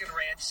chicken bacon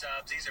ranch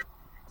subs. These are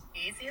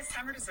Easiest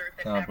summer dessert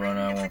that Nah, bro,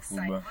 now I want food,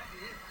 bro. Hey,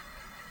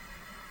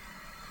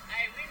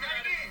 we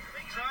got it.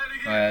 Try it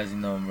again. Alright, as you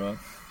know, bro.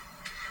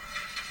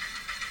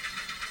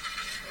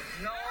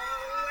 No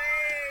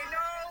way, no.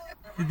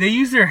 Did they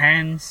use their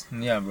hands?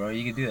 Yeah, bro,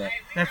 you can do that.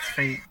 That's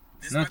fate.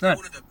 This No, might it's be not.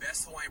 one of the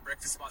best Hawaiian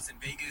breakfast spots in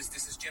Vegas.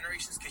 This is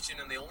Generations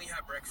Kitchen, and they only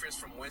have breakfast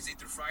from Wednesday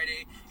through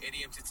Friday, 8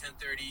 a.m. to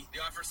 10:30. They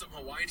offer some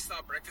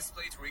Hawaiian-style breakfast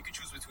plates where you can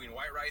choose between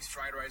white rice,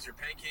 fried rice, or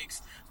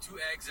pancakes, 2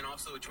 eggs, and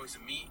also a choice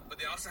of meat. But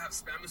they also have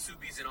spam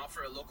musubis and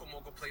offer a local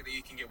mocha plate that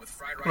you can get with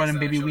fried rice. Running that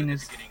I baby showed at the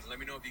wieners. beginning. Let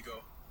me know if you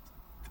go.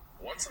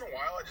 Once in a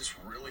while, I just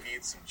really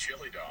need some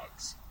chili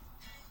dogs.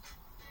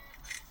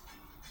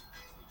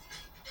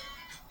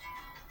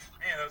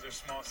 Man, those are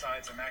small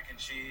sides of mac and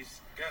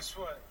cheese. Guess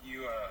what,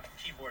 you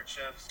keyboard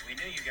chefs? We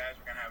knew you guys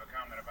were going to have a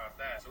comment about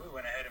that, so we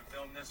went ahead and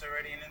filmed this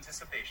already in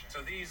anticipation. So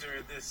these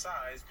are this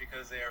size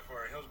because they are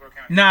for Hillsborough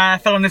County. Nah, I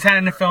fell on his hand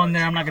and it fell in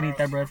there. I'm not gonna eat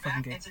that bread.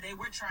 Fucking gay. And today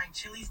we're trying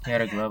Chili's. He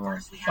had a again. glove on.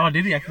 First we have Oh,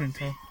 did he? I couldn't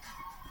tell.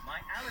 My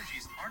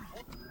allergies aren't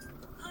horrible.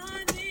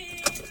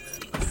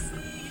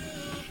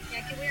 Y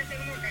aquí voy a hacer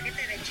un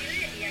molcajete de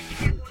chile y aquí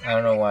te hago una- I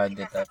don't know why I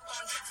did that.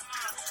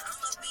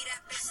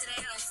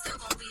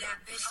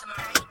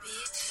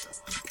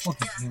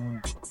 Fucking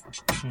human.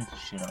 Change the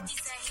shit on.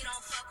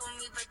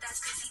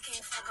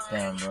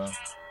 Damn, bro.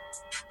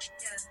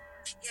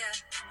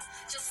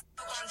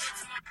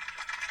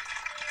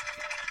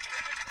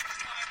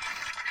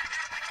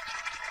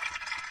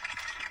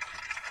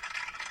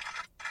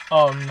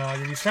 Oh no,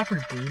 did you slap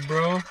her dude,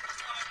 bro?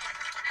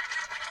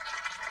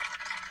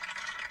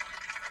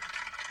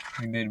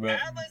 You did, bro.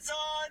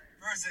 Amazon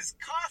versus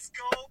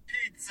Costco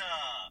pizza.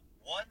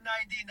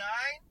 $1.99.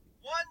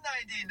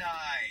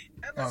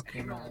 $1.99.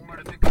 Okay,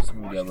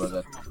 man. Yeah,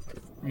 brother.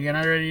 You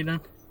not ready, you done?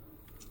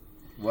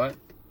 What?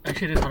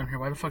 Actually, this one here.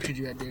 Why the fuck should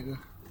you do that, Diego?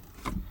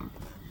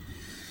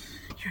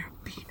 You're a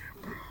beater,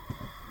 bro.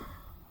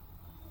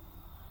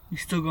 You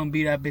still gonna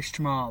beat that bitch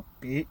tomorrow,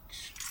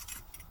 bitch.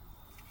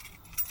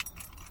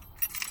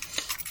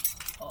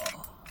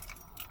 Oh.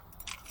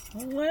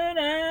 When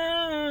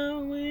I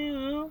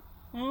will.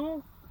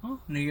 Oh.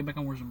 Need to get back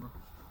on Warzone, bro.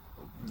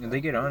 Did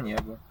they get on? Yeah,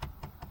 bro.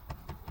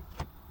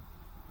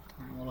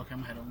 Alright, well, okay,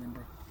 I'm head on then,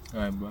 bro.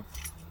 Alright, bro.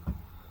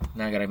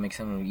 Now I gotta make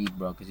something to eat,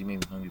 bro, because you made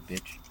me hungry,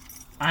 bitch.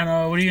 I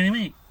know. What are you gonna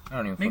make? I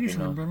don't even Make me fucking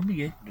something, know. bro. Don't be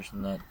gay. There's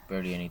not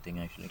barely anything,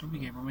 actually. Don't be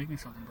gay, bro. Make me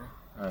something, bro.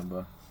 Alright,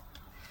 bro.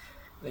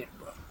 Later,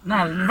 bro.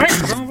 Nah, right,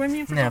 bro. Bring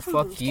me Nah, food.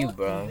 fuck you,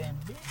 bro.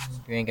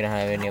 You ain't gonna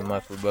have any of my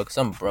food, bro, because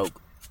I'm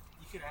broke.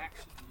 You could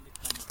actually.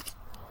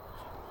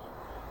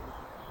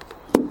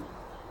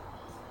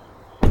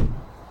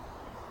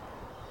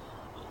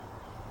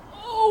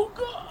 Oh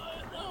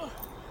God!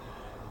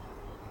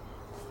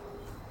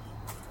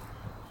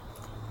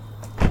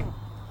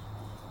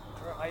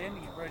 Bro, high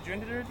ending it, bro. Did you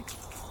end it already?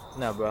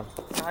 Nah, bro.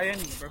 High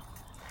ending it, bro.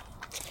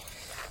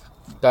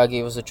 God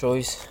gave us a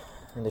choice,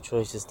 and the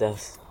choice is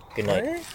death. Good night. What?